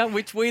media,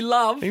 which we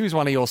love. He was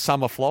one of your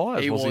summer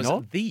flyers, was he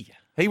not?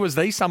 He was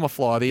the summer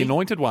flyer, the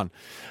anointed one.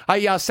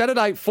 Hey,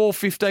 Saturday,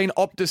 4:15,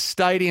 Optus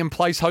Stadium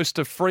plays host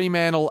to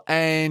Fremantle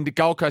and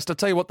Gold Coast. I'll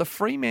tell you what, the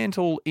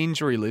Fremantle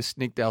injury list,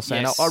 Nick Del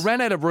Santo, I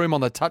ran out of room on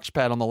the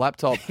touchpad on the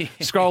laptop,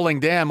 scrolling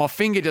down. My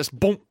finger just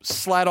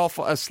slid off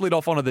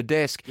onto the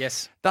desk.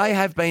 Yes. They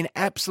have been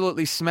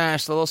absolutely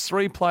smashed. They lost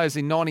 3 players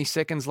in 90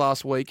 seconds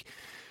last week.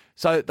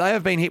 So they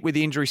have been hit with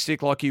the injury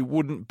stick like you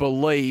wouldn't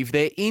believe.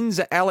 Their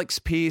ins are Alex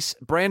Pearce,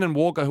 Brandon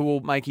Walker, who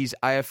will make his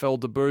AFL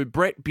debut.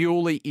 Brett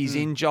Bewley is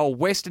in. Joel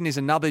Weston is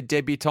another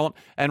debutant.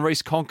 And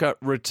Reece Conker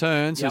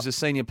returns, who's a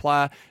senior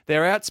player.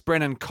 Their outs,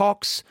 Brennan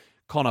Cox,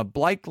 Connor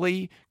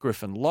Blakely,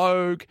 Griffin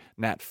Logue,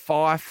 Nat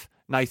Fife,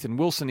 Nathan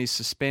Wilson is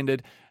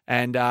suspended.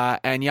 And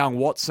young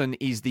Watson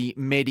is the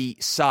Medi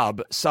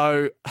sub.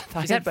 So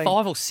is that 5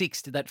 or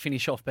 6? Did that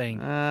finish off being?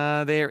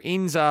 Their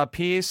ins are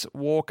Pearce,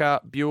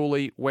 Walker,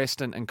 Bewley,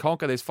 Weston, and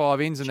Conker. There's 5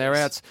 ins, and their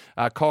outs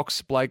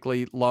Cox,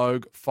 Blakely,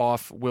 Logue,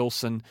 Fife,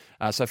 Wilson.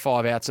 So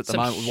 5 outs at the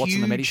moment with Watson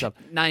the Medi sub.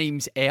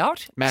 Names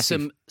out. Massive.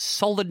 Some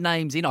solid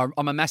names in. I'm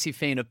a massive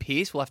fan of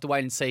Pearce. We'll have to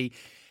wait and see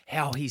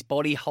how his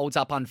body holds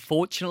up.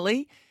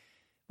 Unfortunately.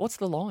 What's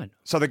the line?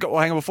 So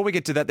hang on, before we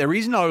get to that, there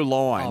is no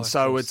line.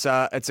 So it's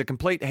a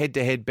complete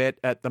head-to-head bet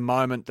at the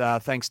moment,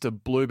 thanks to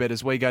Bluebet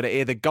as we go to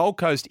air. The Gold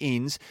Coast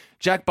ins,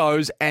 Jack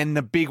Bowes, and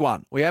the big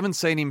one. We haven't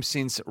seen him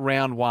since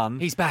round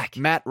 1. He's back.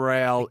 Matt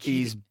Rowell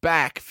is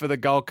back for the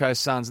Gold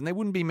Coast Suns, and there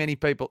would be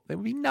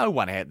no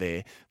one out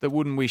there that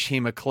wouldn't wish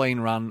him a clean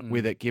run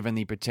with it, given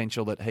the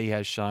potential that he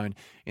has shown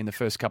in the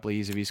first couple of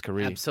years of his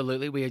career.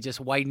 Absolutely. We are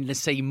just waiting to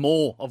see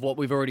more of what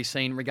we've already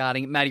seen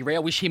regarding Matty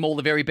Rowell. Wish him all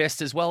the very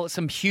best as well.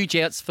 Some huge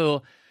outs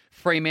for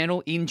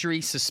Fremantle. Injury,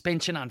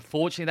 suspension.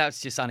 Unfortunately,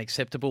 that's just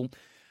unacceptable.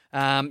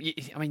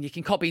 You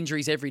can cop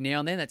injuries every now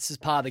and then. That's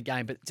just part of the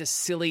game. But just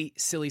silly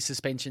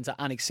suspensions are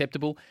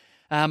unacceptable.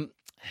 I'm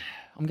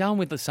going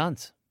with the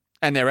Suns.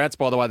 And their outs,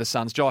 by the way, the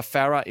Suns. Jai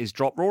Farah is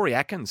dropped. Rory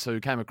Atkins, who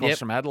came across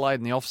from Adelaide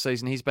in the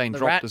off-season, he's been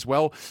dropped as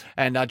well.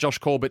 And Josh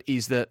Corbett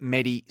is the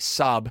Medi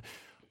sub.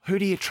 Who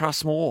do you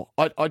trust more?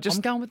 I'm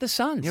going with the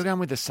Suns. You're going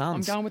with the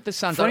Suns. I'm going with the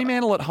Suns.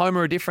 Fremantle at home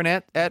are a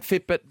different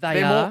outfit, but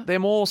they're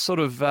more sort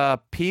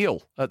of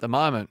peel at the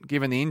moment,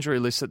 given the injury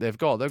list that they've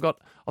got.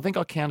 I think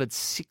I counted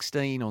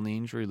 16 on the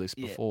injury list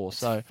before.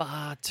 So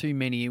far too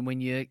many. And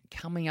when you're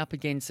coming up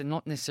against, and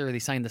not necessarily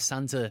saying the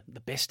Suns are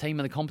the best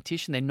team in the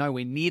competition, they're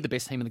nowhere near the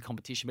best team in the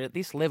competition, but at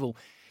this level,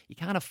 you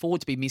can't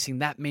afford to be missing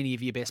that many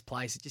of your best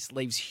players. It just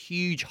leaves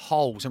huge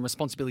holes and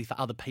responsibility for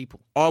other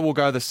people. I will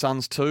go the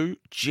Suns too,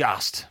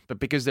 but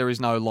because there is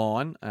no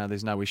line,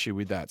 there's no issue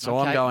with that. So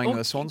I'm going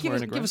the Swans. Give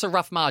us a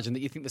rough margin that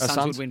you think the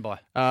Suns would win by.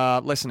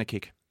 Less than a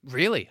kick.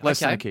 Really?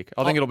 Less than a kick.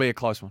 I think it'll be a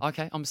close one.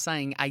 Okay, I'm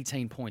saying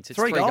 18 points. It's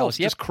 3 goals.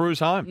 Just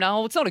cruise home.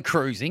 No, it's not a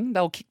cruising.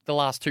 They'll kick the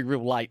last 2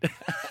 real late.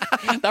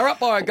 They're up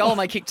by a goal and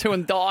they kick 2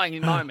 and dying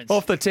in moments.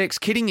 Off the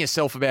text, kidding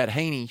yourself about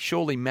Heaney.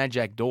 Surely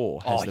Majak Daw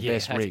has the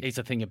best rig. It's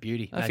a thing of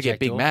beauty. Don't forget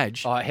Big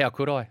Madge. Oh, how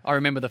could I? I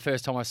remember the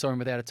first time I saw him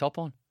without a top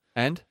on.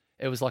 And?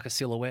 It was like a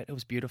silhouette. It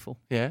was beautiful.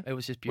 Yeah? It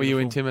was just beautiful. Were you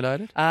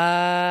intimidated?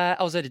 I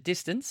was at a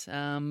distance.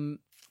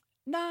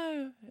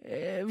 No,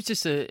 it was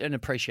just an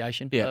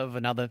appreciation of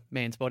another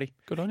man's body.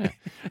 Good on you.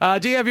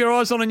 Do you have your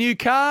eyes on a new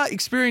car?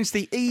 Experience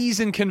the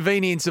ease and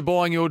convenience of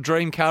buying your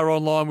dream car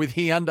online with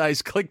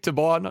Hyundai's Click to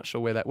Buy. I'm not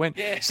sure where that went.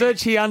 Yeah. Search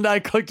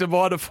Hyundai Click to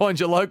Buy to find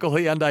your local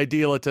Hyundai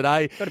dealer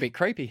today. Got a bit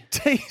creepy.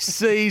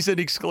 TCs and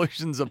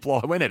exclusions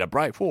apply. We need a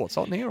break. Whoa, it's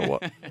hot in here or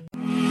what?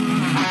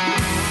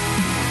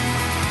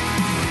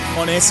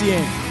 On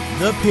SEN,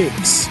 The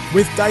Picks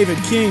with David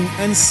King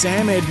and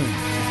Sam Edmund.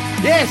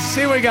 Yes,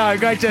 here we go.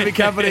 Great to have your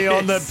company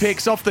on the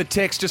Picks. Off the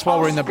text, just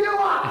while we're in the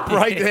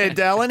break there,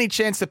 Dale. Any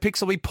chance the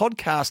Picks will be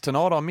podcast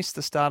tonight? I missed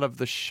the start of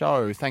the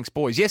show. Thanks,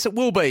 boys. Yes, it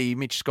will be.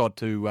 Mitch Scott,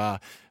 who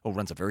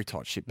runs a very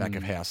tight ship back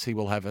of house. He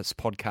will have us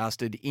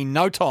podcasted in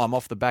no time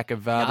off the back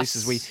of this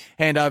as we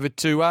hand over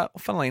to,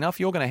 funnily enough,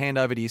 you're going to hand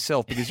over to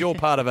yourself because you're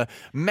part of a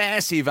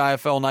massive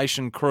AFL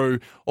Nation crew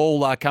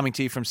all coming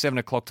to you from 7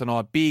 o'clock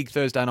tonight. Big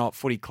Thursday night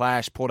footy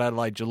clash, Port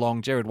Adelaide,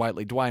 Geelong, Jared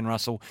Waitley, Dwayne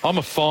Russell. I'm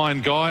a fine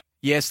guy.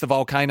 Yes, the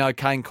Volcano,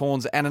 Kane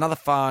Corns, and another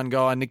fine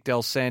guy, Nick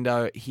Del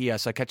Sando here.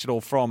 So catch it all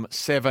from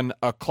 7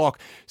 o'clock.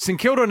 St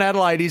Kilda and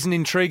Adelaide is an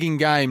intriguing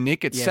game,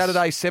 Nick. It's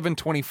Saturday,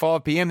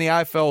 7:25pm. The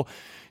AFL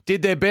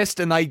did their best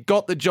and they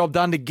got the job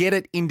done to get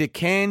it into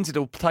Cairns.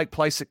 It'll take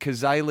place at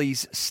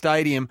Kazali's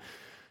Stadium.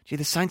 Gee,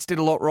 the Saints did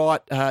a lot right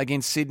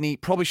against Sydney.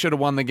 Probably should have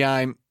won the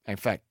game. In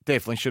fact,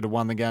 definitely should have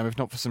won the game if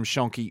not for some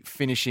shonky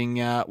finishing.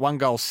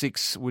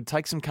 1-6 would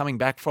take some coming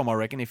back from, I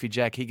reckon, if you're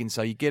Jack Higgins.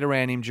 So you get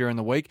around him during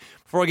the week.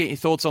 Before I get your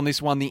thoughts on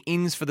this one, the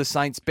ins for the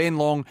Saints, Ben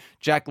Long,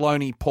 Jack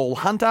Loney, Paul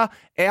Hunter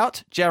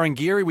out. Jaron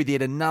Geary with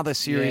yet another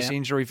serious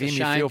injury for him.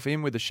 You feel for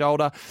him with the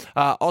shoulder.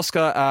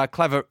 Oscar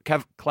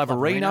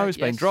Claverino has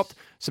been dropped.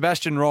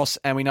 Sebastian Ross,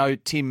 and we know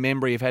Tim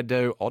Membry have had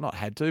to, or not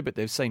had to, but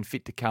they've seen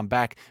fit to come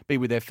back, be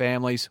with their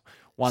families.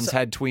 One's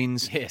had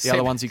twins. The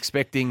other one's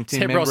expecting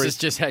Tim Membry. Ross has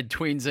just had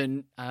twins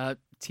and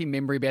Tim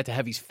Membry about to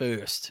have his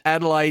first.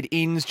 Adelaide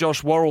ins.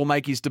 Josh Worrell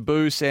make his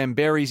debut. Sam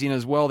Berry's in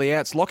as well. The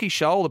outs. Lockie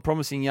Scholl, the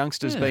promising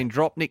youngster, has been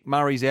dropped. Nick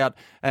Murray's out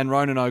and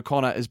Ronan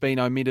O'Connor has been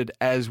omitted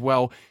as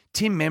well.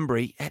 Tim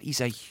Membry, that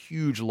is a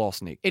huge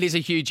loss, Nick. It is a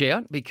huge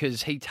out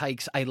because he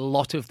takes a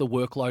lot of the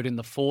workload in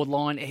the forward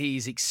line.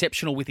 He's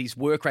exceptional with his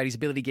work rate, his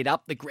ability to get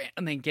up the ground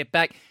and then get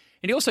back.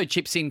 And he also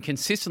chips in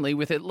consistently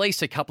with at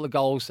least a couple of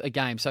goals a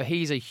game. So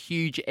he's a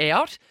huge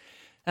out.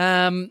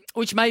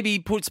 which maybe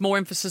puts more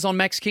emphasis on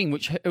Max King,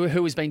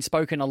 who has been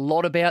spoken a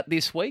lot about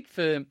this week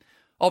for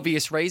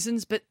obvious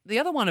reasons. But the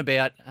other one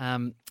about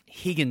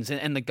Higgins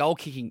and the goal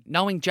kicking,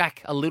 knowing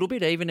Jack a little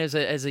bit, even as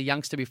a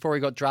youngster before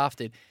he got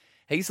drafted,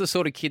 he's the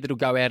sort of kid that'll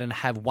go out and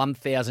have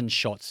 1,000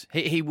 shots.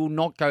 He will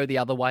not go the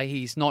other way.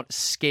 He's not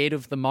scared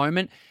of the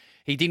moment.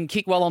 He didn't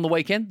kick well on the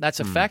weekend.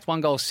 That's a fact.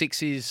 1 goal,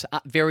 6 is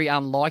very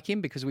unlike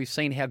him because we've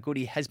seen how good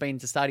he has been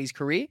to start his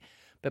career.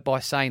 But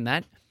by saying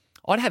that,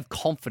 I'd have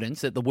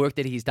confidence that the work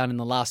that he's done in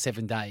the last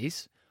 7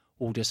 days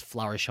will just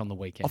flourish on the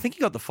weekend. I think he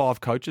got the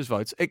 5 coaches'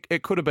 votes.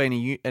 It could have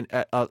been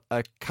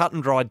a cut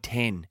and dried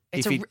 10.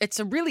 It's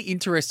a really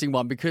interesting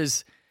one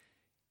because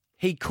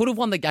he could have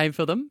won the game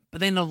for them,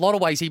 but then in a lot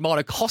of ways he might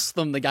have cost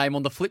them the game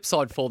on the flip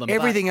side for them.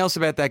 Everything else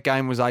about that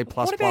game was A++.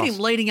 What about him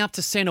leading up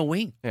to centre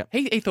wing? Yeah.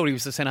 He thought he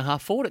was the centre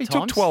half forward at times. He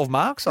took 12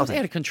 marks, I think. He was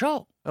out of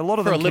control. A lot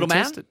of them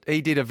contested. He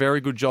did a very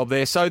good job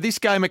there. So this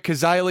game at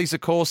Kazali's,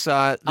 of course,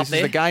 this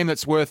is a game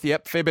that's worth,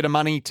 fair bit of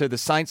money to the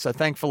Saints. So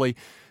thankfully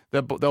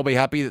they'll be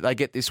happy that they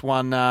get this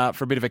one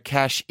for a bit of a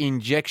cash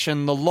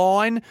injection. The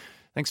line,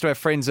 thanks to our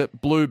friends at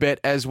Bluebet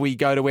as we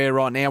go to air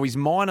right now, is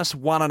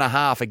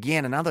 -1.5.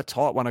 Again, another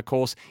tight one, of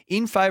course,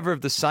 in favour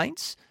of the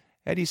Saints.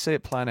 How do you see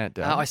it playing out,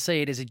 Dave? I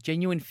see it as a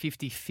genuine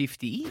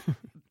 50-50,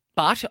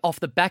 but off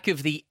the back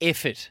of the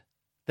effort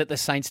that the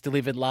Saints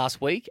delivered last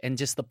week and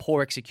just the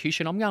poor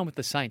execution, I'm going with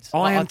the Saints.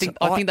 I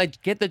think they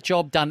get the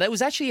job done. That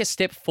was actually a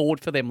step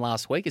forward for them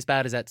last week, as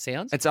bad as that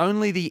sounds. It's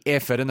only the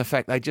effort and the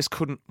fact they just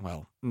couldn't,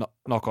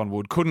 knock on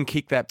wood, couldn't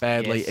kick that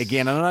badly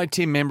again. And I know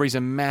Tim Membry's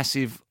a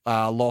massive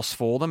loss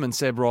for them, and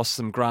Seb Ross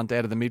and Grunt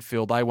out of the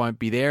midfield, they won't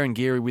be there, and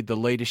Geary with the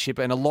leadership,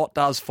 and a lot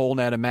does fall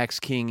now to Max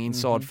King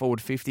inside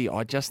forward 50.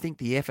 I just think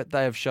the effort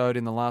they have showed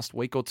in the last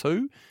week or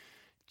two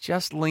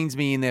just leans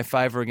me in their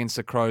favour against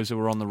the Crows who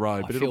are on the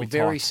road. But it'll be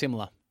very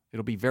similar.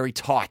 It'll be very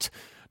tight.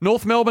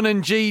 North Melbourne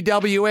and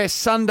GWS,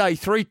 Sunday,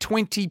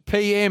 3:20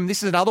 p.m.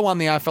 This is another one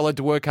the AFL had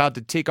to work hard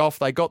to tick off.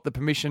 They got the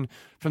permission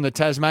from the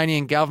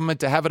Tasmanian government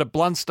to have it at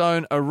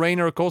Blundstone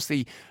Arena. Of course,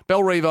 the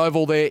Bellerive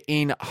Oval there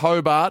in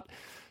Hobart.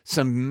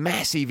 Some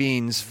massive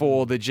ins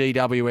for the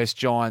GWS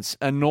Giants.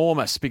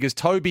 Enormous, because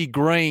Toby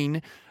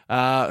Green,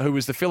 who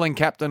was the fill-in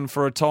captain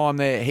for a time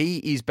there, he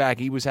is back.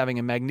 He was having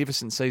a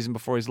magnificent season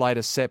before his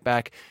latest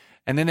setback.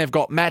 And then they've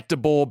got Matt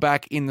DeBoer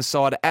back in the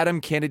side, Adam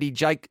Kennedy,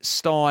 Jake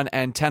Stein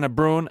and Tanner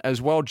Bruin as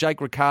well. Jake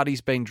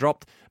Riccardi's been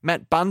dropped.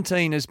 Matt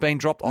Bunteen has been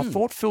dropped. I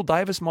thought Phil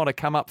Davis might have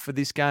come up for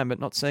this game, but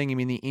not seeing him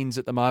in the ins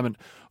at the moment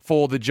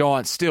for the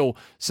Giants. Still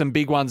some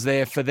big ones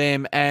there for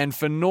them. And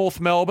for North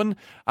Melbourne,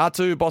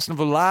 Atu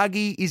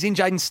Bosnavulagi is in.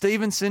 Jaden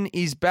Stevenson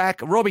is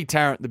back. Robbie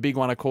Tarrant, the big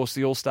one, of course,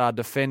 the all-star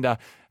defender,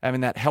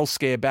 having that health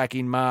scare back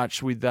in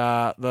March with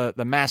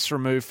the mass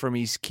removed from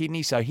his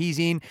kidney. So he's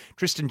in.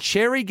 Tristan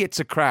Cherry gets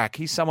a crack.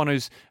 He's someone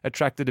who's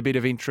attracted a bit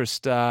of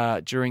interest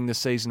during the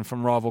season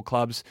from rival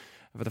clubs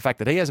for the fact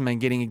that he hasn't been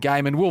getting a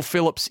game. And Will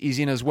Phillips is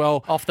in as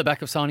well. Off the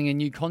back of signing a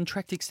new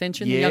contract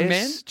extension, the young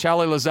man.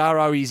 Charlie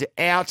Lazaro is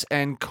out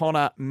and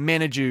Connor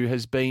Menadue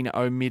has been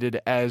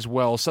omitted as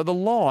well. So the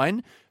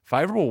line,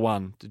 favourable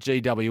one to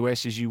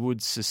GWS, as you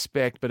would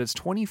suspect, but it's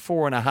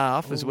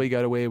 24.5 as we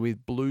go to air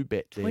with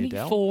Bluebet there,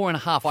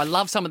 24.5. I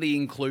love some of the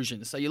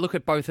inclusions. So you look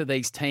at both of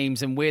these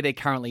teams and where they're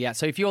currently at.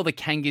 So if you're the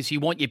Kangas, you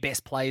want your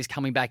best players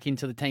coming back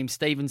into the team.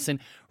 Stevenson,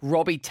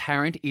 Robbie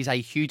Tarrant is a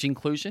huge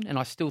inclusion, and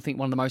I still think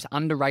one of the most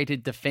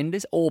underrated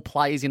defenders or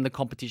players in the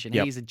competition.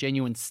 Yep. He is a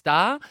genuine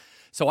star.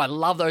 So I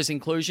love those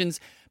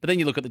inclusions. But then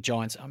you look at the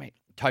Giants. I mean,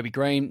 Toby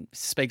Green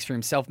speaks for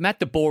himself. Matt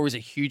DeBoer is a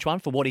huge one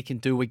for what he can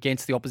do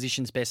against the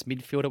opposition's best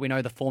midfielder. We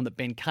know the form that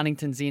Ben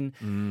Cunnington's in.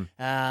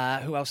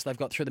 Who else they've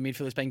got through the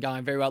midfield has been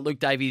going very well. Luke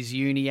Davies,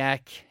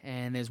 Uniac,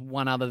 and there's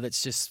one other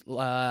that's just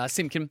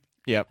Simkin.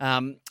 Yep.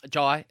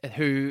 Jai,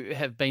 who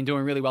have been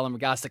doing really well in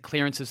regards to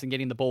clearances and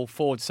getting the ball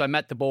forward. So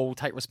Matt DeBoer will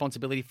take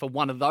responsibility for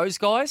one of those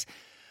guys.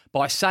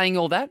 By saying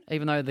all that,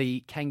 even though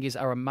the Kangas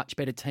are a much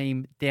better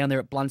team down there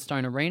at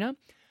Blundstone Arena,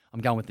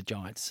 I'm going with the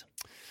Giants.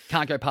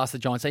 Can't go past the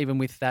Giants, even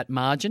with that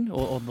margin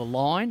or the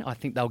line. I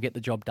think they'll get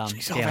the job done.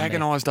 Jeez, I've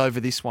agonised over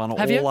this one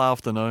all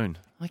afternoon.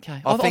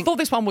 Okay. I thought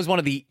this one was one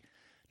of the,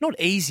 not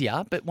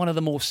easier, but one of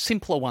the more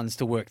simpler ones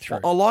to work through.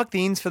 I like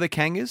the ins for the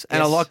Kangas,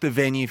 and I like the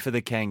venue for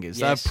the Kangas.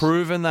 Yes. They've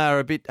proven they're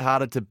a bit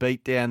harder to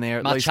beat down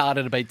there. Much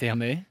harder to beat down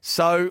there.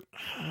 So,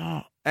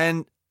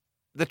 and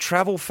the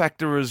travel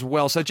factor as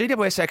well. So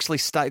GWS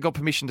actually got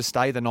permission to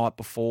stay the night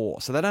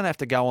before, so they don't have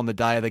to go on the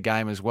day of the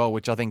game as well,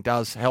 which I think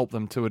does help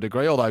them to a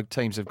degree, although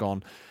teams have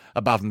gone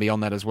above and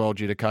beyond that as well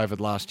due to COVID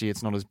last year.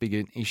 It's not as big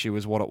an issue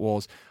as what it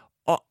was.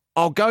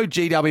 I'll go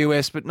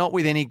GWS, but not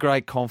with any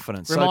great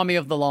confidence. Remind me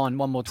of the line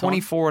one more time.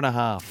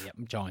 24.5. Yep,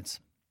 Giants.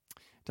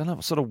 Don't know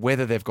what sort of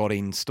weather they've got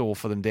in store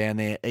for them down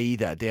there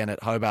either, down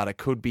at Hobart. It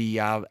could be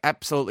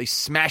absolutely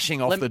smashing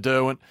off the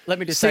Derwent. Let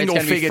me just say it's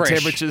going to be fresh.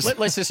 Temperatures.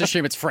 Let's just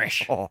assume it's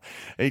fresh.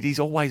 It is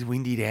always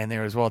windy down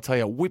there as well. I'll tell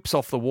you, whips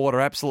off the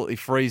water, absolutely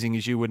freezing,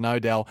 as you would know,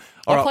 Dal.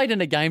 I played in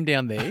a game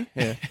down there.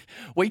 Yeah.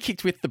 We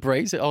kicked with the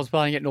breeze. I was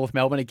playing at North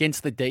Melbourne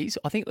against the D's.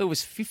 I think it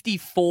was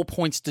 54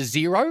 points to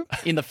 0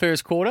 in the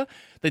first quarter.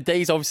 The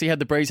D's obviously had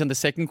the breeze in the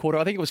second quarter.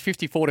 I think it was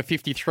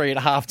 54-53 at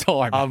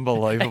halftime.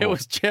 Unbelievable. It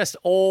was just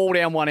all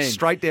down one end.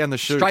 Straight down the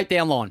chute. Straight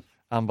down line.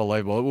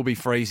 Unbelievable. It will be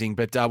freezing,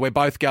 but we're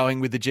both going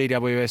with the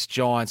GWS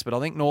Giants. But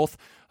I think North,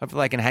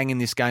 hopefully they can hang in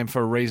this game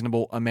for a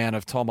reasonable amount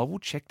of time. I will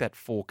check that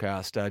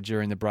forecast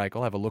during the break.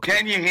 I'll have a look.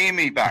 Can you hear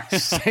me,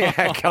 Bucks? See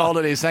how cold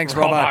it is. Thanks,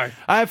 Robbo.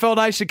 AFL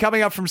Nation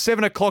coming up from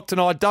 7 o'clock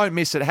tonight. Don't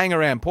miss it. Hang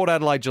around. Port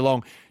Adelaide,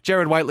 Geelong.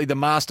 Jared Waitley, the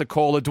master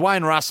caller.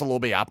 Dwayne Russell will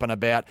be up and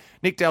about.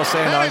 Nick Del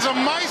Santo. That is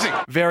amazing.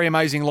 Very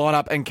amazing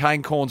lineup. And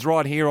Kane Corns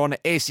right here on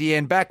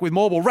SEN. Back with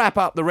more. We'll wrap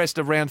up the rest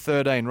of round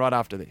 13 right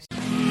after this.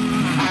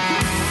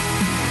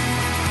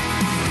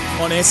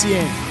 On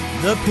SEN,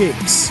 The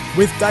Picks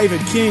with David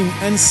King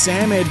and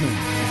Sam Edmund.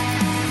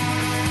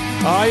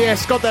 Oh,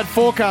 yes, got that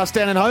forecast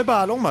down in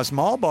Hobart, almost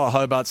mild by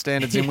Hobart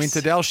standards in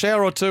Winterdale.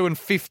 Shower or two and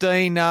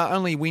 15,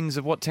 only winds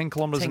of, 10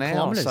 kilometres an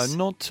hour. So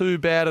not too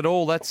bad at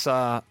all. That's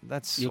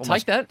You'll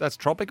take that. That's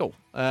tropical.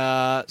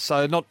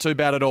 So not too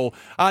bad at all.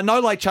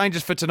 No late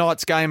changes for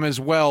tonight's game as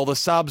well. The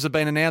subs have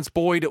been announced.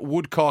 Boyd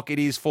Woodcock it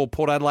is for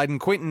Port Adelaide, and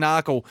Quinton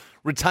Narkle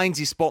retains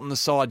his spot on the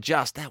side.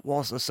 That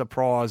was a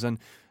surprise. And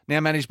now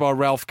managed by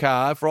Ralph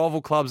Carr. If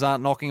rival clubs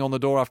aren't knocking on the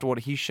door after what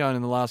he's shown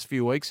in the last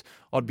few weeks,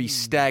 I'd be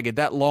staggered.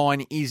 That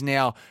line is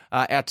now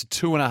out to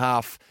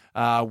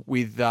 2.5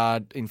 with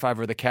in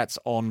favour of the Cats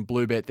on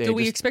Bluebet there. Do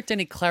we expect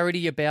any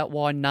clarity about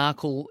why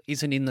Narkle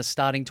isn't in the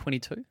starting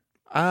 22?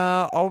 Would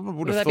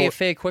that be a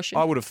fair question?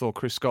 I would have thought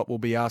Chris Scott will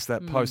be asked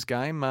that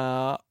post-game.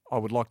 I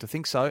would like to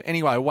think so.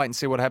 Anyway, we'll wait and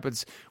see what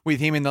happens with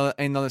him in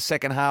the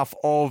second half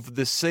of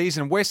the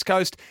season. West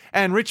Coast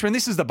and Richmond,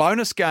 this is the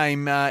bonus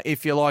game,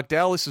 if you like,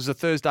 Dal. This is a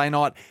Thursday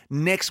night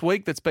next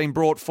week that's been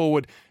brought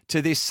forward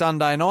to this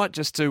Sunday night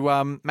just to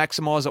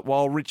maximise it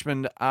while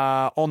Richmond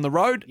are on the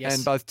road. Yes.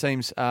 And both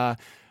teams are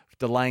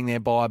delaying their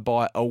bye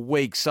by a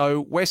week.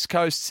 So West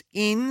Coast's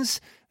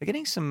ins, they're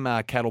getting some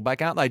cattle back,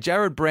 aren't they?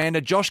 Jared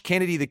Brander, Josh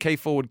Kennedy, the key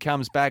forward,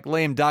 comes back.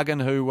 Liam Duggan,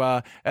 who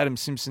Adam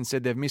Simpson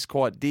said they've missed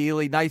quite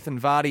dearly. Nathan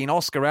Vardy and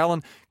Oscar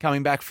Allen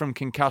coming back from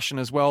concussion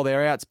as well.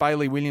 They're outs.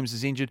 Bailey Williams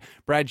is injured.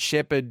 Brad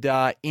Shepherd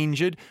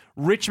injured.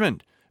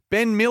 Richmond,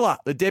 Ben Miller,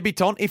 the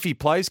debutant, if he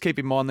plays. Keep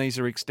in mind these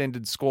are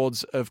extended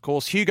squads, of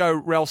course. Hugo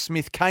Ralph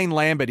Smith, Kane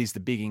Lambert is the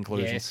big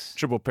inclusion. Yes.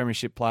 Triple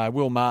premiership player.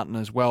 Will Martin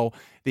as well.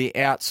 The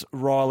outs,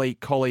 Riley,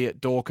 Collier,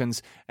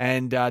 Dawkins,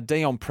 and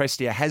Dion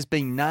Prestia has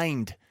been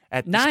named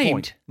at this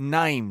point.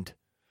 Named,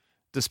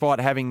 despite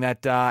having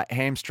that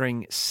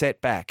hamstring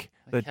setback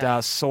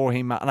that saw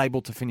him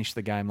unable to finish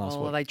the game last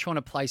week. Are they trying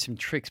to play some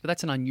tricks? But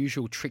that's an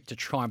unusual trick to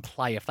try and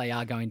play if they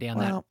are going down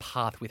that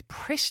path with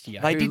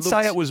Prestia. They did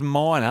say it was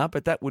minor,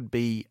 but that would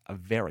be a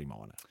very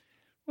minor.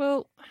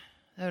 Well,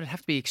 that would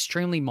have to be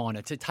extremely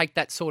minor to take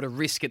that sort of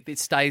risk at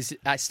this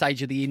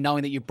stage of the year,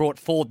 knowing that you brought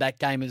forward that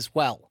game as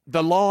well.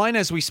 The line,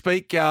 as we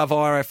speak, via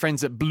our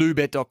friends at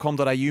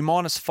bluebet.com.au,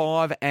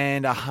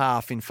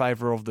 -5.5 in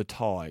favour of the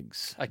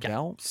Tigers. Okay,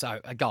 Gal? so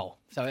a goal.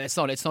 So it's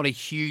not a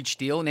huge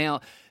deal.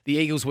 Now, the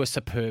Eagles were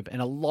superb, and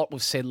a lot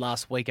was said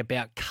last week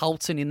about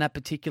Carlton in that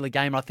particular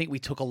game. I think we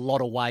took a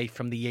lot away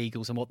from the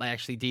Eagles and what they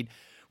actually did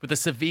with a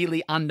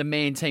severely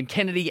undermanned team.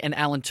 Kennedy and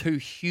Allen, two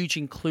huge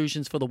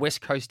inclusions for the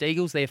West Coast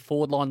Eagles. Their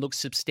forward line looks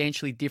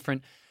substantially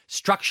different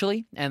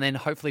structurally and then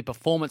hopefully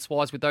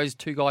performance-wise with those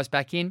two guys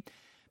back in.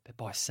 But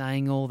by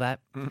saying all that,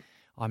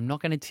 I'm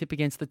not going to tip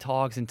against the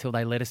Tigers until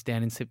they let us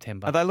down in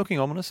September. Are they looking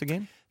ominous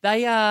again?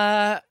 They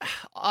are.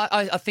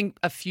 I think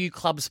a few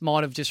clubs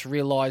might have just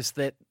realised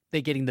that they're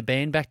getting the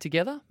band back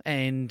together,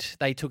 and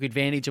they took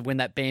advantage of when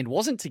that band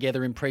wasn't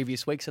together in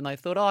previous weeks, and they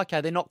thought,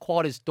 okay, they're not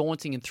quite as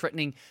daunting and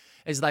threatening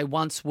as they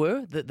once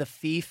were. The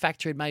fear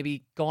factor had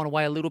maybe gone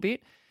away a little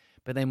bit.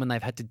 But then when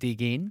they've had to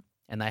dig in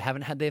and they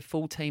haven't had their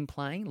full team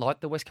playing,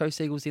 like the West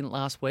Coast Eagles didn't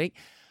last week,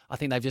 I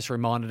think they've just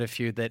reminded a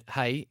few that,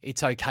 hey,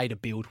 it's okay to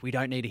build. We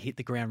don't need to hit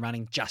the ground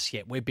running just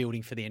yet. We're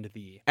building for the end of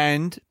the year.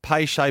 And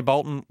pay Shea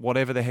Bolton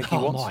whatever the heck he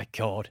wants. Oh, my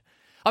God.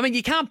 I mean,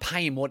 you can't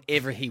pay him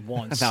whatever he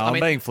wants. No, I'm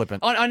being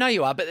flippant. I know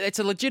you are, but it's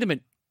a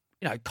legitimate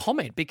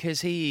comment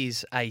because he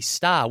is a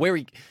star.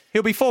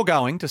 He'll be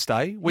foregoing to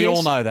stay. We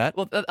all know that.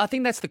 Well, I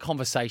think that's the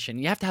conversation.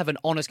 You have to have an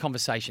honest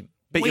conversation.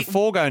 But you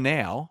forego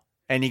now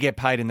and you get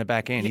paid in the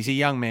back end. He's a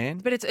young man.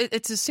 But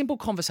it's a simple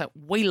conversation.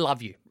 We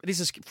love you. This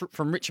is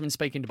from Richmond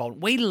speaking to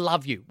Bolton. We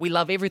love you. We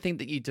love everything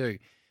that you do.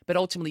 But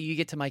ultimately, you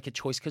get to make a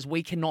choice because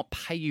we cannot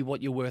pay you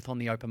what you're worth on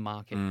the open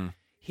market.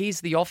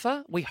 Here's the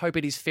offer. We hope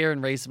it is fair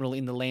and reasonable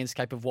in the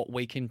landscape of what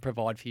we can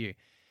provide for you.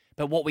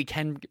 But what we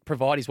can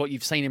provide is what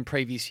you've seen in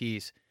previous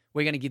years.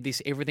 We're going to give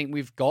this everything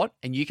we've got,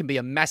 and you can be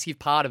a massive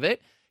part of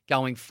it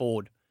going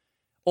forward.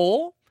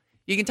 Or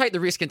you can take the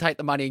risk and take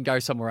the money and go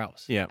somewhere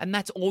else. Yeah. And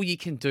that's all you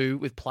can do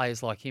with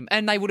players like him.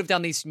 And they would have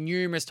done this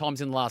numerous times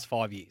in the last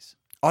 5 years.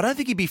 I don't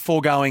think he'd be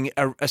foregoing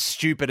a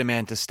stupid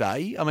amount to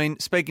stay. I mean,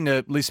 speaking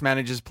to list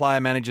managers, player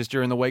managers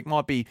during the week,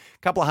 might be a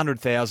couple of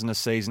 100,000 a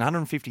season,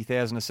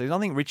 150,000 a season. I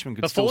think Richmond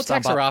could before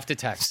tax or after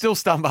tax? Still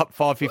stump up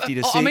 550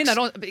 to 6. I mean,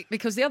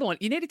 because the other one,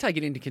 you need to take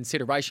it into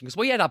consideration because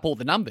we add up all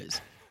the numbers.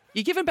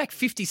 You're giving back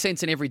 50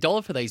 cents in every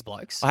dollar for these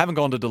blokes. I haven't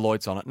gone to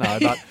Deloitte's on it,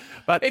 no.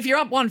 But if you're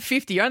up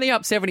 150, you're only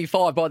up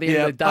 75 by the end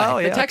of the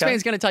day. The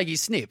taxman's going to take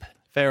his snip.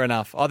 Fair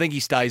enough. I think he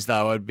stays,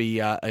 though. It'd be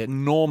an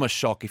enormous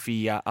shock if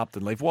he upped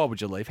and leave. Why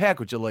would you leave? How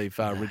could you leave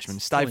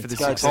Richmond? Stay for the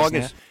success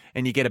now,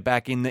 and you get it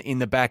back in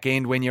the back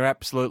end when you're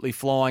absolutely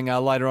flying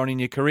later on in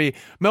your career.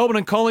 Melbourne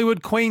and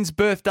Collingwood, Queen's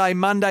birthday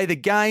Monday. The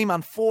game,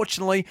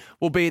 unfortunately,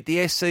 will be at the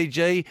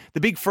SCG. The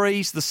big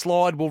freeze, the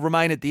slide, will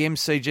remain at the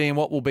MCG and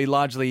what will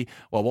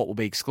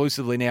be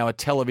exclusively now a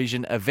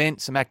television event.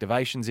 Some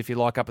activations, if you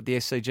like, up at the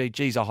SCG.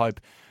 Geez, I hope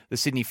the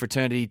Sydney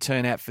fraternity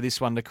turn out for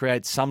this one to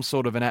create some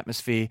sort of an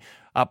atmosphere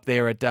up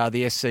there at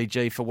the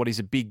SCG for what is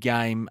a big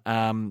game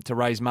to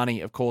raise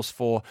money, of course,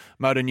 for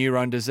motor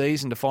neurone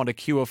disease and to find a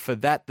cure for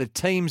that. The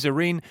teams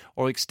are in,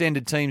 or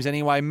extended teams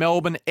anyway.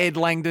 Melbourne, Ed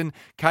Langdon,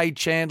 Cade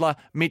Chandler,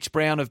 Mitch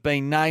Brown have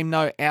been named.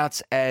 No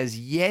outs as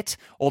yet,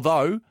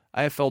 although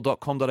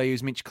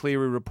AFL.com.au's Mitch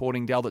Cleary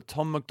reporting, Dal, that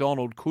Tom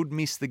McDonald could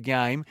miss the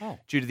game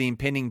due to the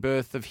impending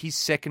birth of his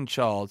second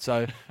child.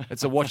 So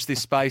it's a watch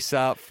this space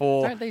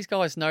for... Don't these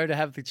guys know to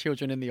have the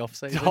children in the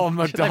off-season? Tom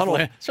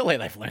McDonald. Surely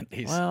they've learnt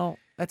this. Well,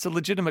 that's a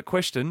legitimate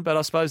question, but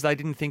I suppose they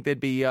didn't think they'd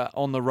be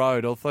on the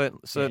road, or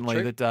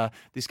certainly that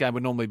this game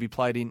would normally be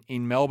played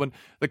in Melbourne.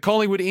 The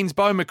Collingwood Inns,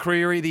 Bo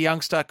McCreary, the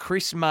youngster,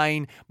 Chris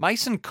Mayne,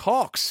 Mason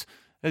Cox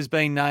has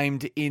been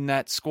named in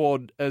that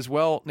squad as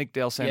well. Nick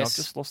D'Alessandro, I've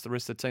just lost the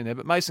rest of the team there,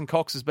 but Mason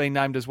Cox has been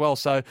named as well.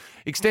 So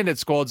extended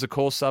squads, of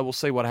course, so we'll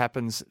see what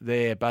happens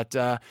there. But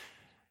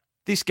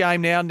this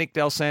game now, Nick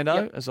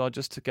D'Alessandro, as I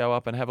just go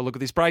up and have a look at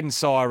this, Braden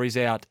Sire is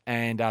out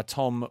and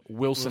Tom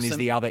Wilson is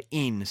the other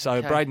in.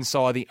 So Braden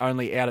Sire, the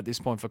only out at this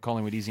point for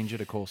Collingwood, is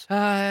injured, of course.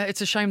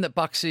 It's a shame that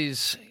Bucks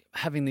is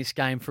having this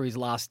game for his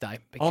last day.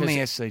 On the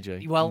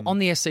SCG. Well, on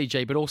the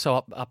SCG, but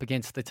also up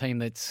against the team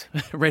that's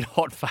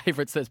red-hot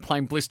favourites that's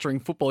playing blistering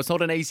football. It's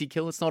not an easy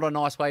kill. It's not a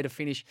nice way to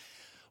finish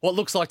what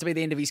looks like to be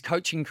the end of his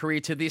coaching career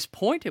to this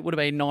point. It would have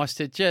been nice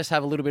to just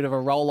have a little bit of a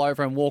rollover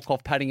and walk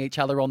off patting each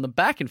other on the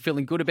back and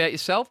feeling good about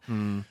yourself.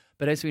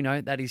 But as we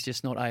know, that is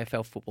just not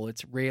AFL football.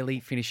 It's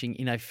rarely finishing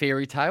in a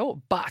fairy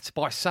tale. But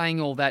by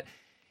saying all that,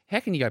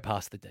 how can you go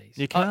past the Ds?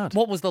 You can't.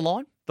 What was the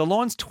line? The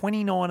line's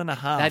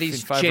 29.5 that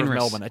is in favour generous.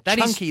 of Melbourne. That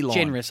chunky is line.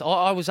 generous.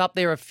 I was up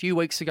there a few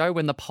weeks ago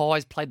when the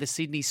Pies played the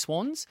Sydney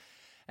Swans.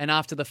 And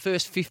after the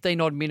first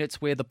 15-odd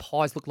minutes where the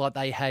Pies looked like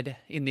they had,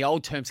 in the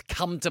old terms,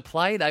 come to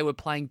play, they were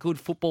playing good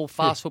football,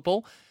 fast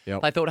football.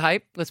 Yep. They thought, hey,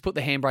 let's put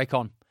the handbrake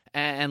on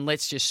and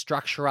let's just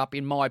structure up,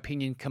 in my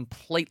opinion,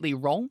 completely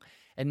wrong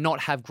and not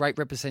have great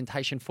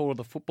representation for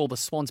the football. The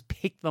Swans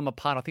picked them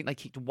apart. I think they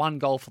kicked one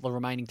goal for the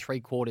remaining 3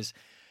 quarters.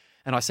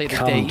 And I see the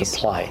Come Ds. to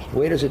play.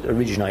 Where does it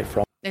originate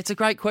from? It's a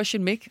great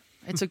question, Mick.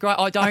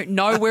 I don't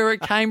know where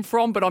it came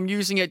from, but I'm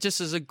using it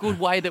just as a good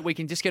way that we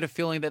can just get a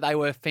feeling that they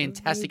were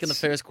fantastic in the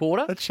first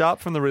quarter. That's sharp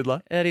from the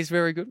Riddler. That is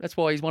very good. That's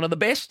why he's one of the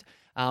best.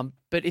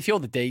 But if you're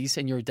the Ds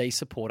and you're a D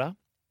supporter,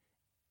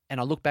 and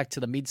I look back to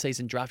the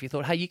mid-season draft, you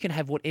thought, hey, you can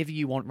have whatever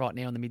you want right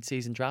now in the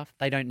mid-season draft.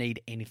 They don't need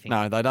anything.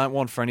 No, they don't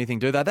want for anything,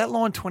 do they? That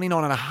line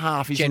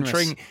 29.5 is generous.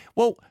 Intriguing.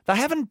 Well, they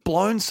haven't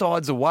blown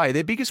sides away.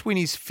 Their biggest win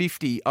is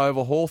 50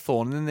 over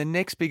Hawthorn, and then the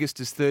next biggest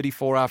is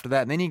 34 after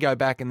that. And then you go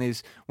back and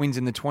there's wins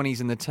in the 20s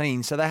and the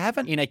teens. So they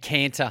haven't... In a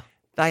canter.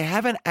 They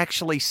haven't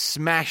actually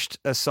smashed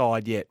a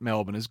side yet,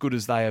 Melbourne, as good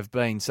as they have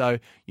been. So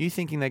you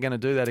thinking they're going to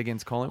do that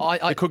against Collingwood?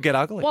 It could get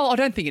ugly. Well, I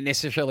don't think it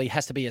necessarily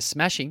has to be a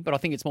smashing, but I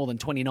think it's more than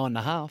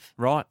 29.5.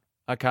 Right.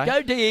 Okay.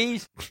 Go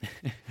D's.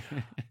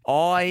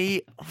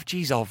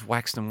 I've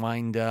waxed and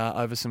waned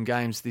over some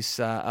games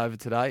over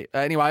today.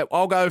 Anyway,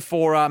 I'll go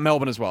for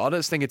Melbourne as well. I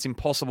just think it's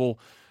impossible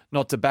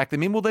not to back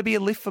them in. Will there be a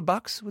lift for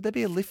Bucks? Would there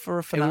be a lift for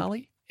a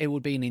finale? It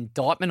would be an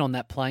indictment on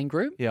that playing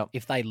group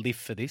if they live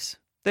for this.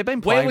 They've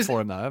been playing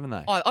for him, though, haven't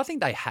they? I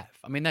think they have.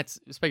 I mean, that's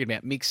speaking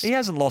about Mick's. He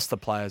hasn't lost the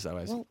players, though,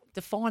 has he? Well,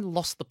 define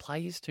lost the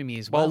players to me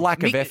as well. Well,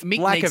 lack of effort.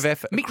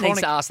 Mick needs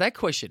to ask that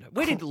question.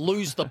 Where did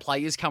lose the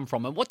players come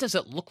from, and what does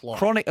it look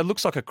like? It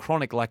looks like a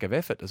chronic lack of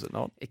effort, does it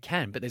not? It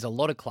can, but there's a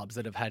lot of clubs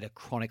that have had a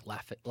chronic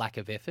lack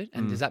of effort.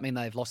 And does that mean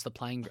they've lost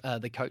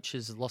the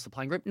coaches have lost the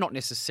playing group? Not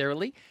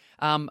necessarily.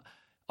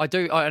 I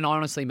do, and I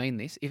honestly mean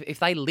this. If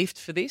they lift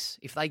for this,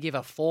 if they give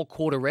a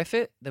 4-quarter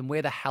effort, then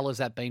where the hell has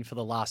that been for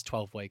the last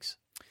 12 weeks?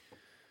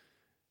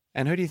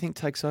 And who do you think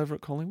takes over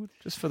at Collingwood,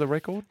 just for the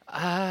record?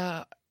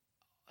 To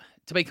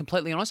be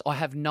completely honest, I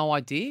have no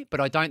idea, but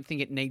I don't think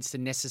it needs to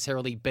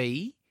necessarily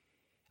be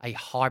a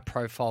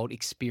high-profile,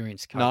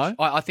 experienced coach. No?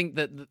 I think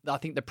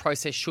the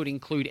process should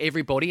include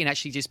everybody and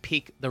actually just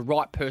pick the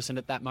right person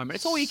at that moment.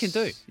 It's all you can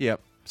do.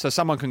 Yep. So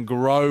someone can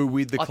grow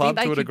with the club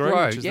to a degree?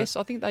 Yes,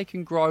 I think they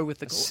can grow with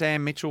the club.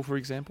 Sam Mitchell, for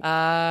example?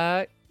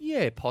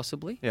 Yeah,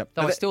 possibly. Yep.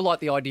 Though I still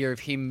like the idea of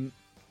him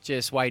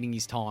just waiting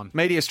his time.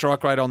 Media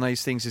strike rate on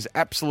these things is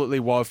absolutely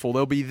woeful.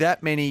 There'll be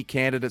that many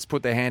candidates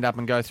put their hand up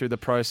and go through the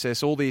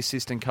process. All the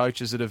assistant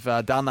coaches that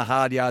have done the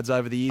hard yards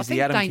over the years, the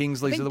Adam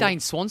Kingsleys. I think Dane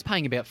Swan's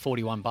paying about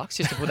 $41,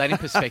 just to put that in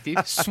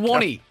perspective.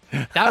 Swanee.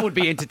 That would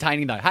be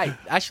entertaining, though. Hey,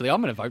 actually, I'm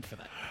going to vote for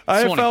that.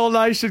 AFL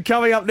Nation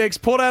coming up next.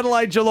 Port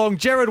Adelaide Geelong,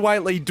 Jared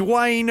Waitley,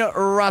 Dwayne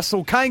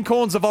Russell, Kane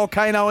Corns, the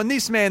Volcano, and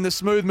this man, the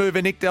smooth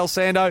mover, Nick Del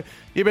Santo.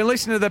 You've been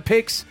listening to the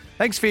picks.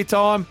 Thanks for your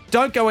time.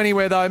 Don't go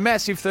anywhere, though.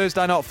 Massive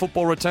Thursday night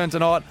football return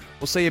tonight.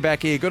 We'll see you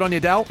back here. Good on you,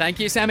 Del. Thank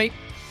you, Sammy.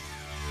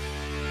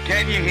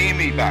 Can you hear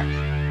me back?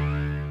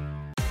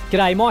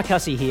 G'day, Mike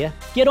Hussey here.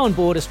 Get on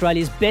board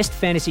Australia's best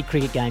fantasy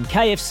cricket game,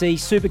 KFC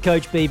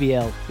Supercoach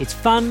BBL. It's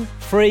fun,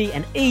 free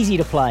and easy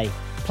to play.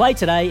 Play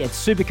today at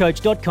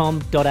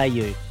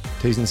supercoach.com.au.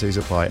 T's and C's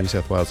apply. New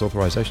South Wales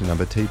authorisation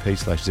number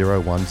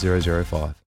TP/01005.